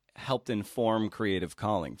books helped inform creative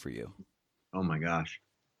calling for you? Oh my gosh.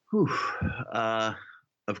 Whew.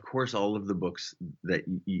 Of course, all of the books that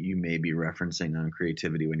you may be referencing on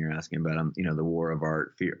creativity when you're asking about them, The War of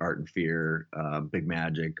Art, Art and Fear, Big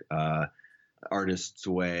Magic, Artist's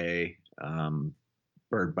Way,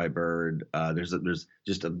 Bird by Bird. There's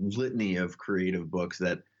just a litany of creative books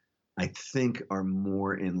that I think are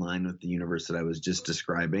more in line with the universe that I was just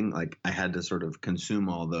describing. Like I had to sort of consume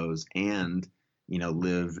all those and,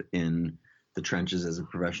 live in the trenches as a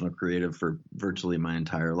professional creative for virtually my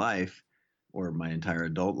entire life, or my entire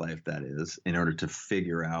adult life, that is, in order to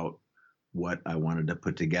figure out what I wanted to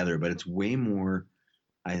put together. But it's way more,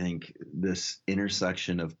 I think, this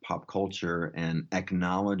intersection of pop culture and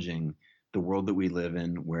acknowledging the world that we live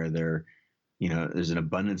in, where there's an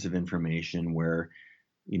abundance of information, where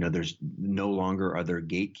there's no longer are there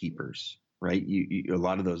gatekeepers, right? A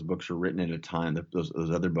lot of those books were written at a time that those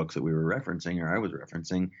other books that we were referencing, or I was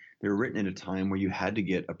referencing, they were written at a time where you had to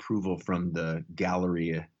get approval from the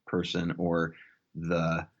gallery person or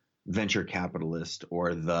the venture capitalist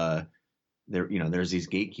or there's these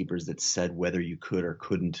gatekeepers that said whether you could or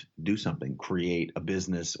couldn't do something, create a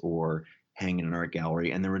business or hang in an art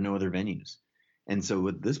gallery, and there were no other venues. And so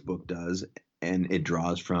what this book does, and it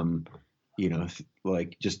draws from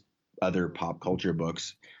like just other pop culture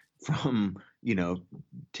books from,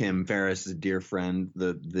 Tim Ferriss, a dear friend,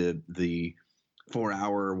 the 4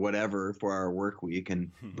 hour whatever 4 hour work week,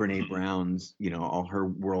 and Brene Brown's, all her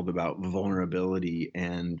world about vulnerability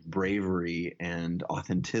and bravery and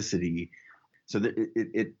authenticity. So that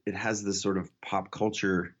it has this sort of pop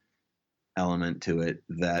culture element to it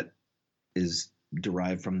that is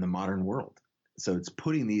derived from the modern world. So it's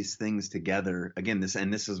putting these things together again.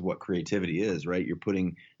 This is what creativity is, right? You're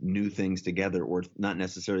putting new things together, or not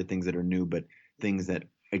necessarily things that are new, but things that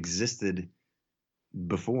existed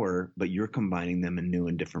before, but you're combining them in new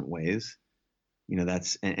and different ways.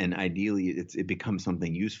 That's, and ideally it becomes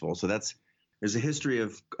something useful. So there's a history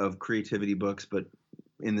of creativity books, but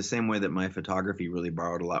in the same way that my photography really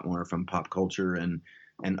borrowed a lot more from pop culture and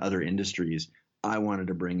other industries, I wanted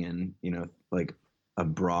to bring in, like a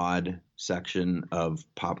broad section of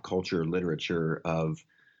pop culture literature of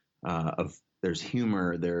there's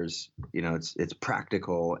humor, there's, it's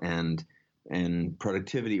practical and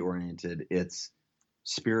productivity oriented. It's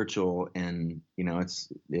spiritual, and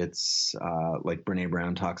it's like Brene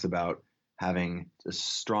Brown talks about having a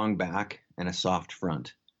strong back and a soft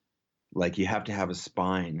front. Like you have to have a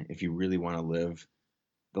spine if you really want to live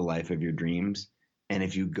the life of your dreams. And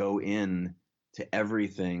if you go in to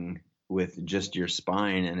everything with just your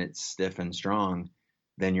spine and it's stiff and strong,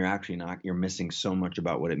 then you're missing so much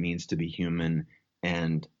about what it means to be human,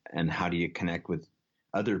 and how do you connect with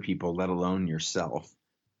other people, let alone yourself.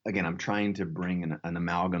 Again, I'm trying to bring an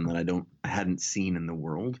amalgam that I hadn't seen in the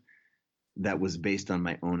world, that was based on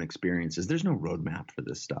my own experiences. There's no roadmap for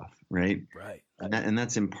this stuff, right? Right. And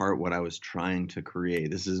that's in part what I was trying to create.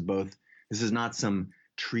 This is not some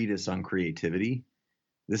treatise on creativity.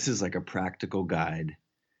 This is like a practical guide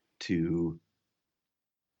to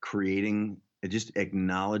creating, just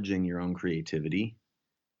acknowledging your own creativity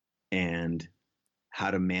and how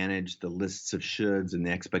to manage the lists of shoulds and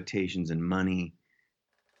the expectations and money,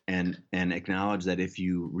 and acknowledge that if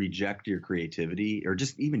you reject your creativity, or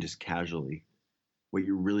just casually, what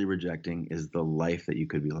you're really rejecting is the life that you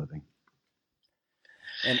could be living.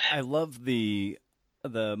 And I love the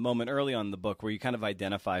moment early on in the book where you kind of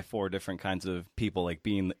identify 4 different kinds of people, like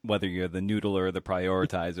being, whether you're the noodler, the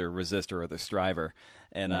prioritizer, resistor, or the striver.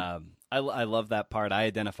 And I love that part. I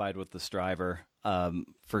identified with the striver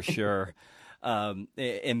for sure.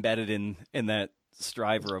 Embedded in that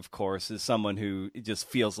striver, of course, is someone who just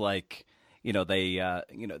feels like,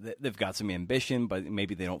 they've got some ambition, but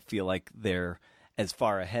maybe they don't feel like they're as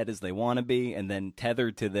far ahead as they want to be. And then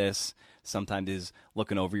tethered to this sometimes is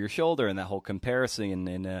looking over your shoulder and that whole comparison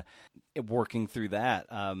and working through that.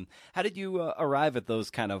 How did you arrive at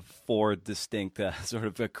those kind of 4 distinct sort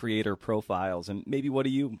of creator profiles? And maybe what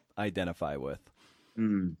do you identify with?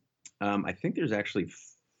 I think there's actually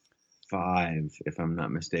 5, if I'm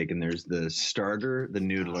not mistaken. There's the starter, the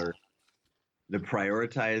noodler, the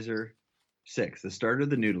prioritizer. 6, the starter,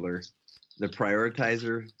 the noodler, the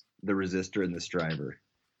prioritizer, the resistor, and the striver.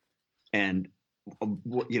 And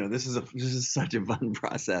this is such a fun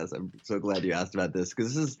process. I'm so glad you asked about this,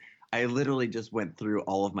 because I literally just went through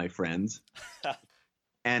all of my friends,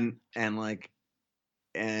 and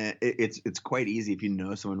it's quite easy if you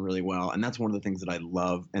know someone really well. And that's one of the things that I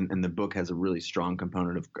love. And the book has a really strong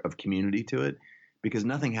component of community to it, because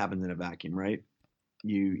nothing happens in a vacuum, right?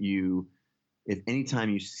 If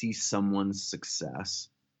anytime you see someone's success,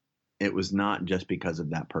 it was not just because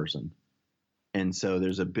of that person. And so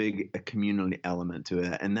there's a community element to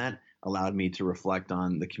it. And that allowed me to reflect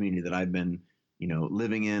on the community that I've been,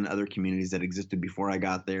 living in, other communities that existed before I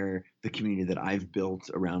got there, the community that I've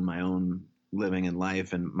built around my own living and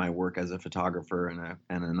life and my work as a photographer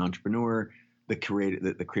and an entrepreneur, the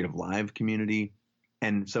creative live community.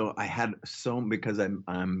 And so I had because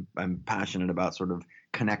I'm passionate about sort of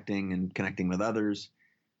connecting with others,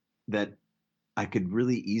 that I could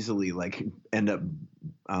really easily end up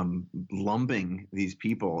lumping these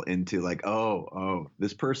people into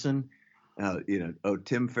this person,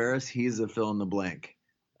 Tim Ferriss, he's a fill in the blank.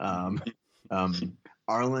 Arlen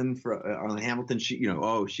Hamilton,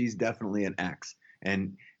 she's definitely an X,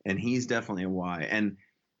 and he's definitely a Y. And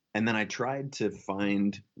then I tried to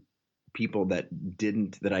find people that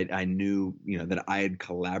I knew, that I had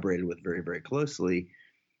collaborated with very, very closely,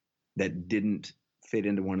 that didn't fit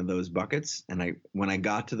into one of those buckets. And when I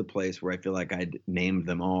got to the place where I feel like I'd named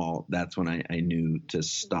them all, that's when I knew to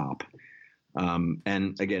stop.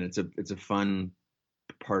 And again, it's a fun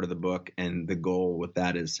part of the book, and the goal with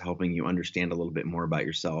that is helping you understand a little bit more about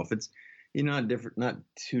yourself. It's not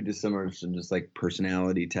too dissimilar from just like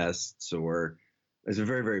personality tests, or there's a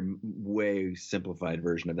very, very way simplified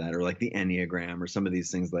version of that, or like the Enneagram or some of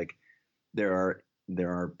these things. Like there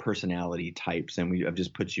are personality types, and I've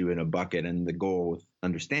just put you in a bucket. And the goal with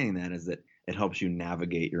understanding that is that it helps you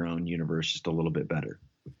navigate your own universe just a little bit better.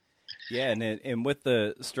 Yeah, and with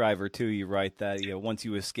the striver too, you write that once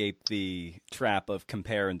you escape the trap of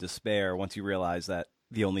compare and despair, once you realize that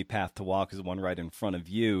the only path to walk is the one right in front of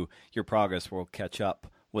you, your progress will catch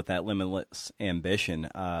up with that limitless ambition.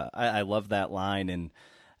 I love that line,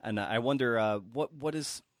 and I wonder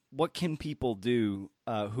what can people do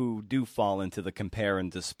who do fall into the compare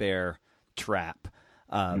and despair trap.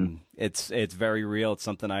 It's very real. It's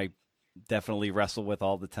something I definitely wrestle with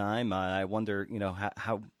all the time. I wonder,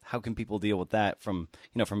 how can people deal with that from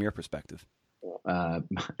your perspective? I'm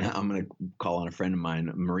going to call on a friend of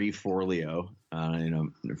mine, Marie Forleo.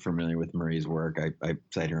 Familiar with Marie's work. I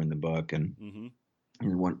cite her in the book, and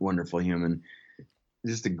she's a wonderful human.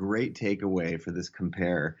 Just a great takeaway for this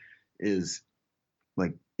compare is,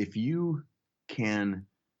 like, if you can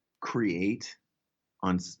create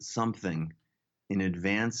on something in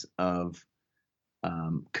advance of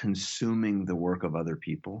consuming the work of other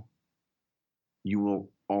people, you will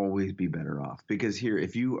always be better off. Because here,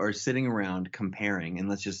 if you are sitting around comparing, and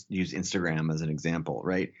let's just use Instagram as an example,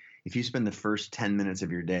 right? If you spend the first 10 minutes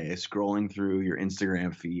of your day scrolling through your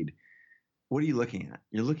Instagram feed, what are you looking at?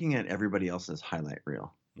 You're looking at everybody else's highlight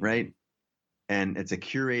reel, right? And it's a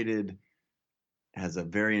curated, has a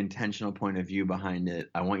very intentional point of view behind it.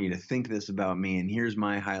 I want you to think this about me, and here's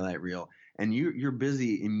my highlight reel. And you're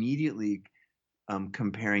busy immediately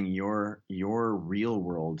comparing your real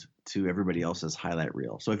world to everybody else's highlight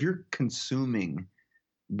reel. So if you're consuming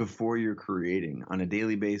before you're creating on a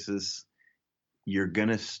daily basis, you're going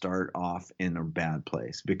to start off in a bad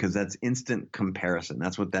place, because that's instant comparison.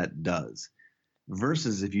 That's what that does.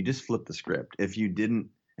 Versus if you just flip the script, if you didn't,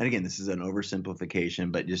 and again, this is an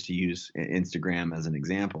oversimplification, but just to use Instagram as an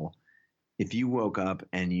example, if you woke up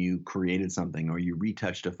and you created something, or you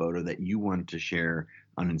retouched a photo that you wanted to share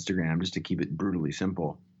on Instagram, just to keep it brutally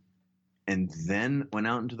simple, and then went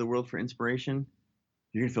out into the world for inspiration,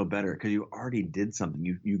 you're gonna feel better because you already did something.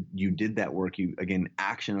 You did that work. You, again,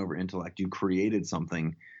 action over intellect. You created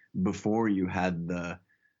something before you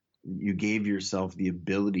gave yourself the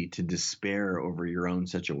ability to despair over your own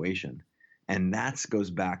situation. And that goes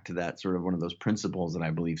back to that sort of one of those principles that I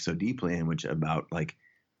believe so deeply in, which about, like,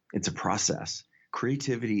 it's a process.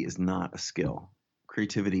 Creativity is not a skill.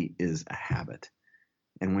 Creativity is a habit.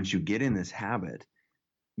 And once you get in this habit,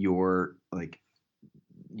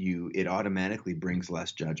 it automatically brings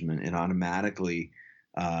less judgment. It automatically,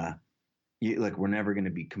 we're never going to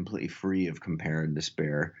be completely free of compare and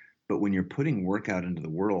despair. But when you're putting work out into the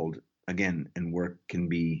world, again, and work can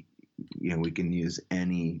be, we can use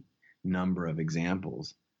any number of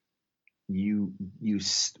examples. The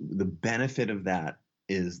benefit of that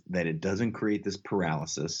is that it doesn't create this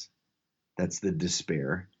paralysis. That's the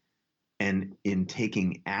despair. And in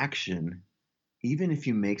taking action, even if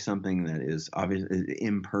you make something that is obviously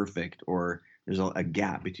imperfect, or there's a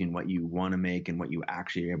gap between what you want to make and what you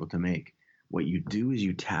actually are able to make, what you do is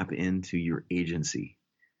you tap into your agency.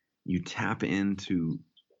 You tap into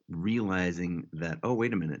realizing that, oh,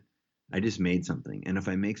 wait a minute, I just made something. And if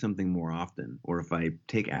I make something more often, or if I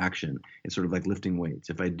take action, it's sort of like lifting weights.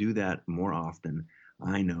 If I do that more often,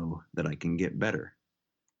 I know that I can get better.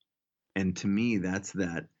 And to me, that's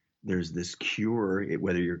that. There's this cure,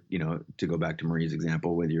 whether you're, to go back to Marie's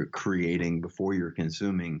example, whether you're creating before you're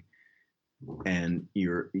consuming, and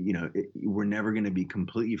we're never going to be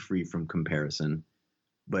completely free from comparison,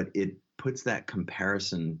 but it puts that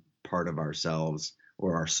comparison part of ourselves,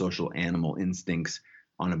 or our social animal instincts,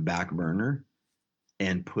 on a back burner,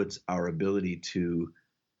 and puts our ability to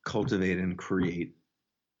cultivate and create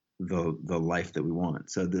the life that we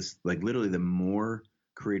want. So this, like, literally, the more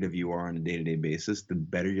creative you are on a day-to-day basis, the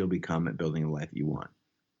better you'll become at building a life you want.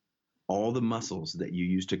 All the muscles that you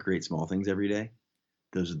use to create small things every day,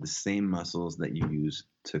 those are the same muscles that you use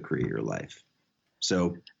to create your life.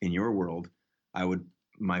 So in your world,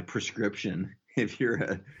 my prescription, if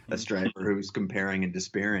you're a striver who's comparing and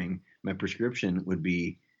despairing, my prescription would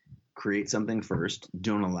be create something first.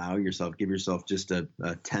 Don't allow yourself, give yourself just a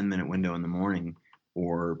 10-minute window in the morning,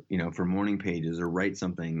 or, for morning pages, or write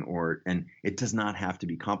something, and it does not have to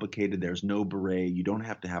be complicated. There's no beret. You don't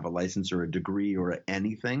have to have a license or a degree or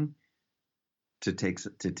anything to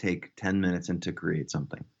take 10 minutes and to create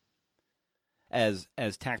something. As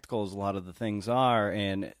tactical as a lot of the things are,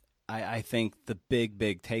 and I think the big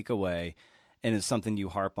takeaway, and it's something you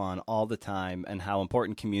harp on all the time, and how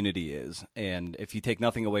important community is. And if you take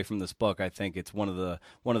nothing away from this book, I think it's one of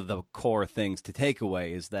the core things to take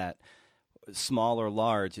away is that, small or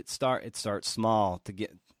large, it starts small to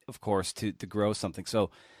get, of course, to grow something. So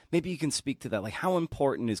maybe you can speak to that. Like, how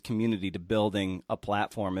important is community to building a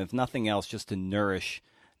platform, if nothing else, just to nourish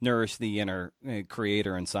nourish the inner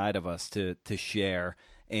creator inside of us to share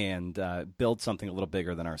and build something a little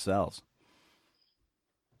bigger than ourselves.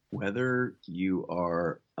 Whether you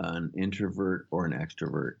are an introvert or an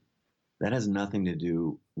extrovert, that has nothing to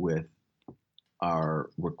do with our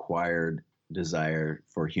required desire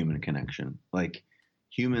for human connection. Like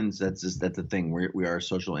humans, that's the thing. We are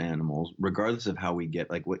social animals, regardless of how we get,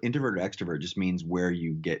 like, what introvert or extrovert just means where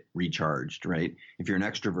you get recharged, right? If you're an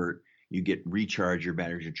extrovert, you get recharged, your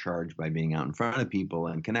batteries are charged by being out in front of people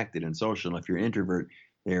and connected and social. And if you're an introvert,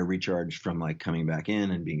 they're recharged from like coming back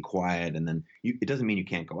in and being quiet. And then it doesn't mean you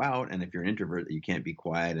can't go out. And if you're an introvert, that you can't be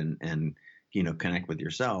quiet and connect with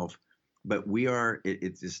yourself. But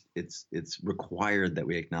it's required that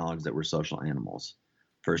we acknowledge that we're social animals.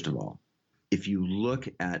 First of all, if you look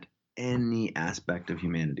at any aspect of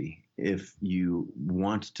humanity, if you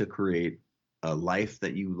want to create a life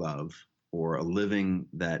that you love or a living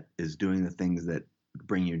that is doing the things that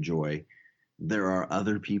bring you joy, there are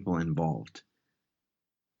other people involved.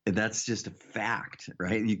 That's just a fact,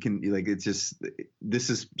 right? This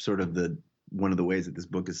is sort of one of the ways that this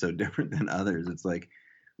book is so different than others. It's like,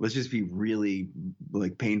 let's just be really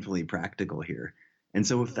like painfully practical here. And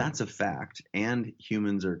so if that's a fact, and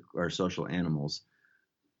humans are social animals,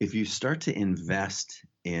 if you start to invest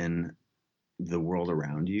in the world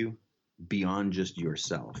around you beyond just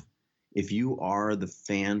yourself, if you are the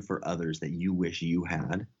fan for others that you wish you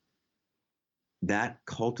had, that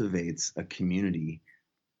cultivates a community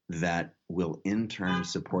that will in turn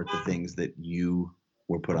support the things that you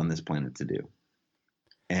were put on this planet to do.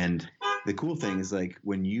 And the cool thing is, like,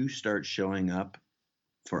 when you start showing up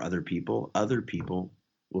for other people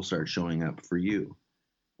will start showing up for you.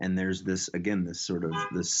 And there's this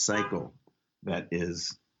cycle that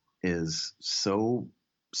is so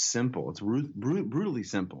simple. It's brutally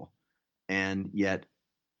simple, and yet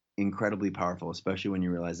incredibly powerful, especially when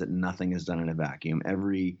you realize that nothing is done in a vacuum.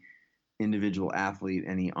 Every individual athlete,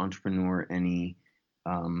 any entrepreneur, any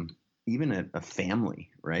even a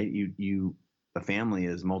family, right? A family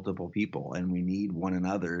is multiple people, and we need one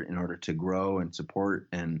another in order to grow and support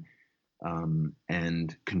and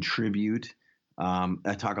contribute.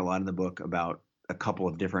 I talk a lot in the book about a couple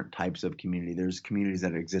of different types of community. There's communities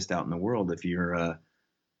that exist out in the world. If you're a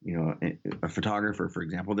photographer, for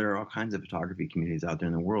example, there are all kinds of photography communities out there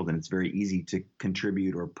in the world, and it's very easy to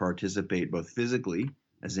contribute or participate both physically,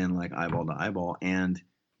 as in like eyeball to eyeball, and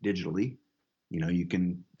digitally. You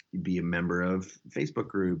can be a member of Facebook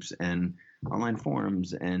groups and online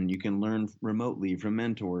forums, and you can learn remotely from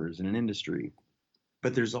mentors in an industry.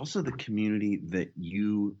 But there's also the community that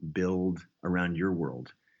you build around your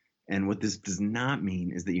world. And what this does not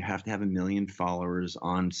mean is that you have to have 1 million followers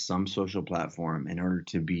on some social platform in order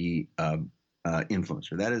to be an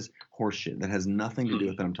influencer. That is horseshit. That has nothing to do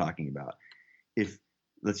with what I'm talking about. If,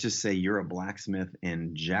 let's just say, you're a blacksmith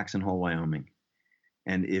in Jackson Hole, Wyoming,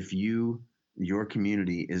 and if your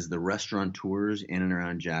community is the restaurateurs in and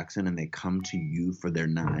around Jackson, and they come to you for their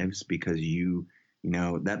knives because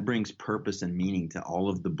that brings purpose and meaning to all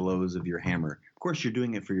of the blows of your hammer. Of course, you're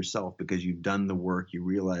doing it for yourself because you've done the work. You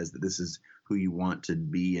realize that this is who you want to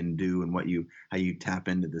be and do, and how you tap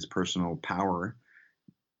into this personal power,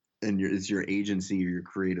 and it's your agency or your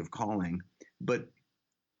creative calling. But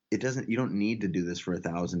you don't need to do this for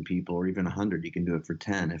 1,000 people or even 100. You can do it for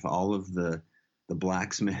 10. If all of the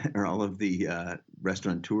blacksmith or all of the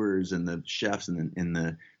restaurateurs and the chefs in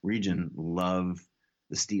the region love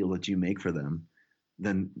the steel that you make for them,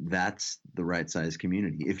 then that's the right size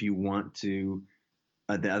community. If you want to,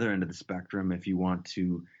 at the other end of the spectrum, if you want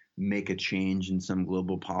to make a change in some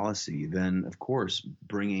global policy, then of course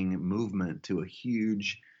bringing movement to a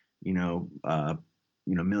huge,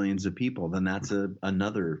 millions of people, then that's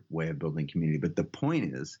another way of building community. But the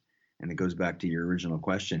point is, and it goes back to your original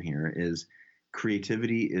question here, is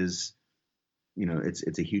creativity is,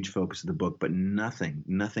 it's a huge focus of the book, but nothing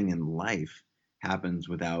in life happens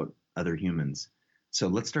without other humans. So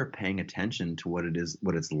let's start paying attention to what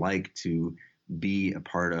it's like to be a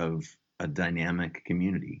part of a dynamic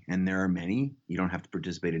community. And there are many. You don't have to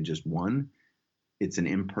participate in just one. It's an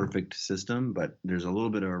imperfect system, but there's a little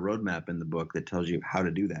bit of a roadmap in the book that tells you how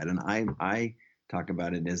to do that. And I talk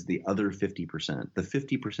about it as the other 50%, the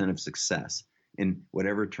 50% of success in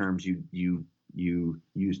whatever terms you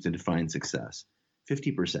use to define success.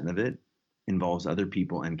 50% of it involves other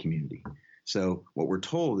people and community. So what we're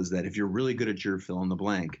told is that if you're really good at your fill in the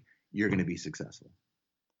blank, you're going to be successful.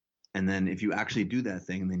 And then if you actually do that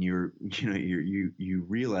thing, then you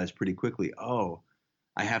realize pretty quickly, oh,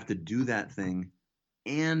 I have to do that thing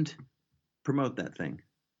and promote that thing.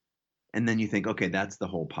 And then you think, okay, that's the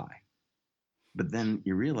whole pie. But then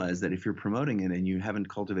you realize that if you're promoting it and you haven't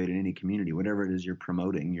cultivated any community, whatever it is you're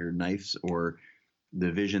promoting, your knives or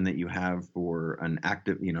the vision that you have for an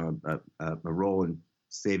active, a role in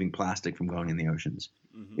saving plastic from going in the oceans.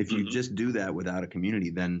 Mm-hmm. If you just do that without a community,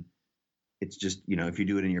 then it's just, if you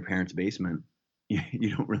do it in your parents' basement,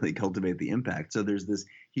 you don't really cultivate the impact. So there's this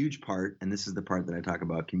huge part, and this is the part that I talk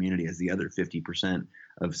about community as the other 50%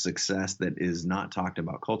 of success that is not talked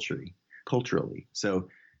about culturally. So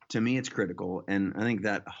to me, it's critical. And I think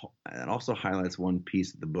that also highlights one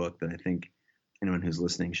piece of the book that I think anyone who's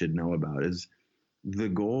listening should know about is the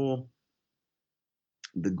goal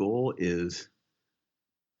is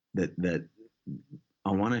that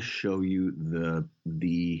I want to show you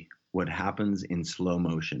the what happens in slow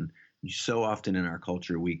motion. So often in our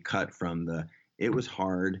culture, we cut from it was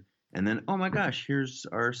hard, and then, oh my gosh, here's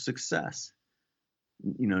our success.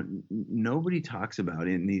 Nobody talks about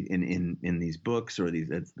it in these books or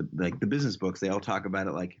like the business books. They all talk about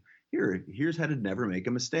it like, here's how to never make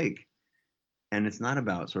a mistake. And it's not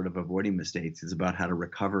about sort of avoiding mistakes. It's about how to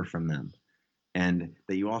recover from them. And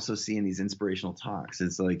that you also see in these inspirational talks.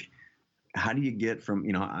 It's like, how do you get from,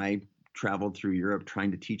 I traveled through Europe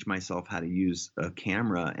trying to teach myself how to use a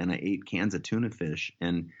camera, and I ate cans of tuna fish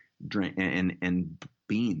and drank and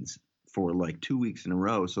beans for like 2 weeks in a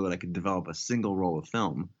row so that I could develop a single roll of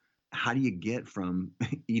film. How do you get from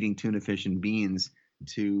eating tuna fish and beans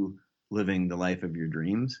to living the life of your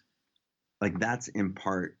dreams? Like, that's in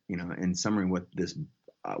part, in summary,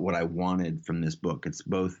 what I wanted from this book. It's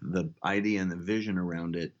both the idea and the vision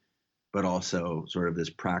around it, but also sort of this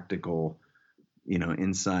practical,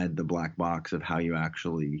 inside the black box of how you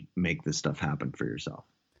actually make this stuff happen for yourself.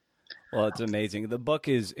 Well, it's amazing. The book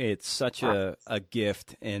it's such a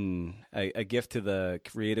gift, and a gift to the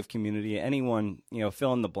creative community. Anyone,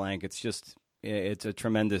 fill in the blank. It's a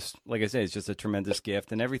tremendous, like I say, it's just a tremendous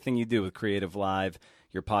gift. And everything you do with Creative Live,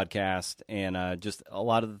 your podcast, and just a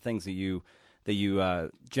lot of the things that you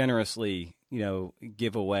generously,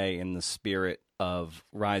 give away in the spirit of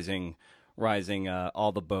rising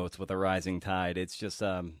all the boats with a rising tide. It's just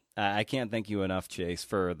I can't thank you enough, Chase,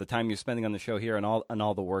 for the time you're spending on the show here and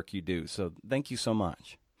all the work you do. So thank you so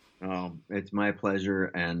much. Oh, it's my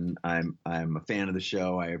pleasure, and I'm a fan of the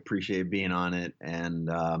show. I appreciate being on it, and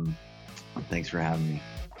thanks for having me.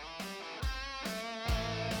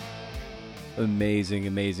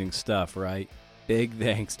 Amazing stuff, right? Big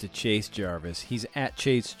thanks to Chase Jarvis. He's at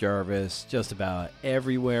Chase Jarvis just about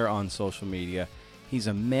everywhere on social media. He's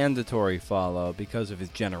a mandatory follow because of his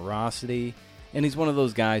generosity, and he's one of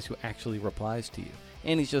those guys who actually replies to you.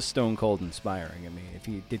 And he's just stone cold inspiring. I mean, if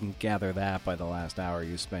you didn't gather that by the last hour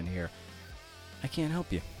you spent here, I can't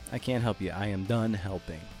help you. I am done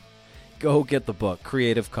helping. Go get the book,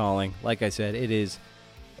 Creative Calling. Like I said, it is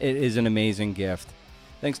an amazing gift.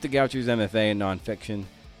 Thanks to Goucher's MFA in Nonfiction,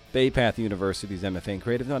 Bay Path University's MFA in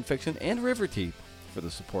Creative Nonfiction, and River Teeth for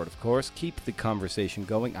the support, of course. Keep the conversation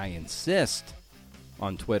going. I insist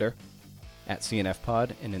on Twitter at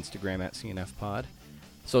CNFPod and Instagram at CNFPod.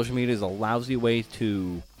 Social media is a lousy way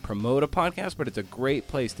to promote a podcast, but it's a great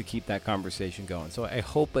place to keep that conversation going. So I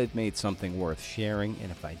hope I've made something worth sharing,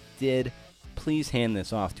 and if I did, please hand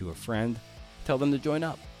this off to a friend. Tell them to join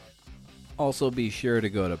up. Also, be sure to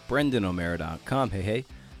go to BrendanO'Mara.com,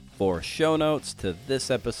 for show notes to this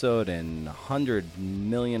episode and 100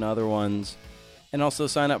 million other ones. And also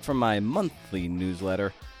sign up for my monthly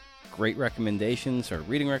newsletter. Great recommendations or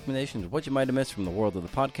reading recommendations of what you might have missed from the world of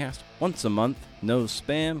the podcast. Once a month, no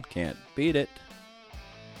spam, can't beat it.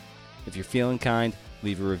 If you're feeling kind,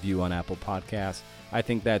 leave a review on Apple Podcasts. I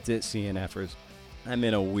think that's it, CNFers. I'm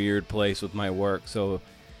in a weird place with my work, so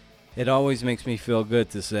it always makes me feel good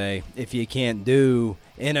to say, if you can't do,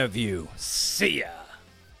 interview. See ya!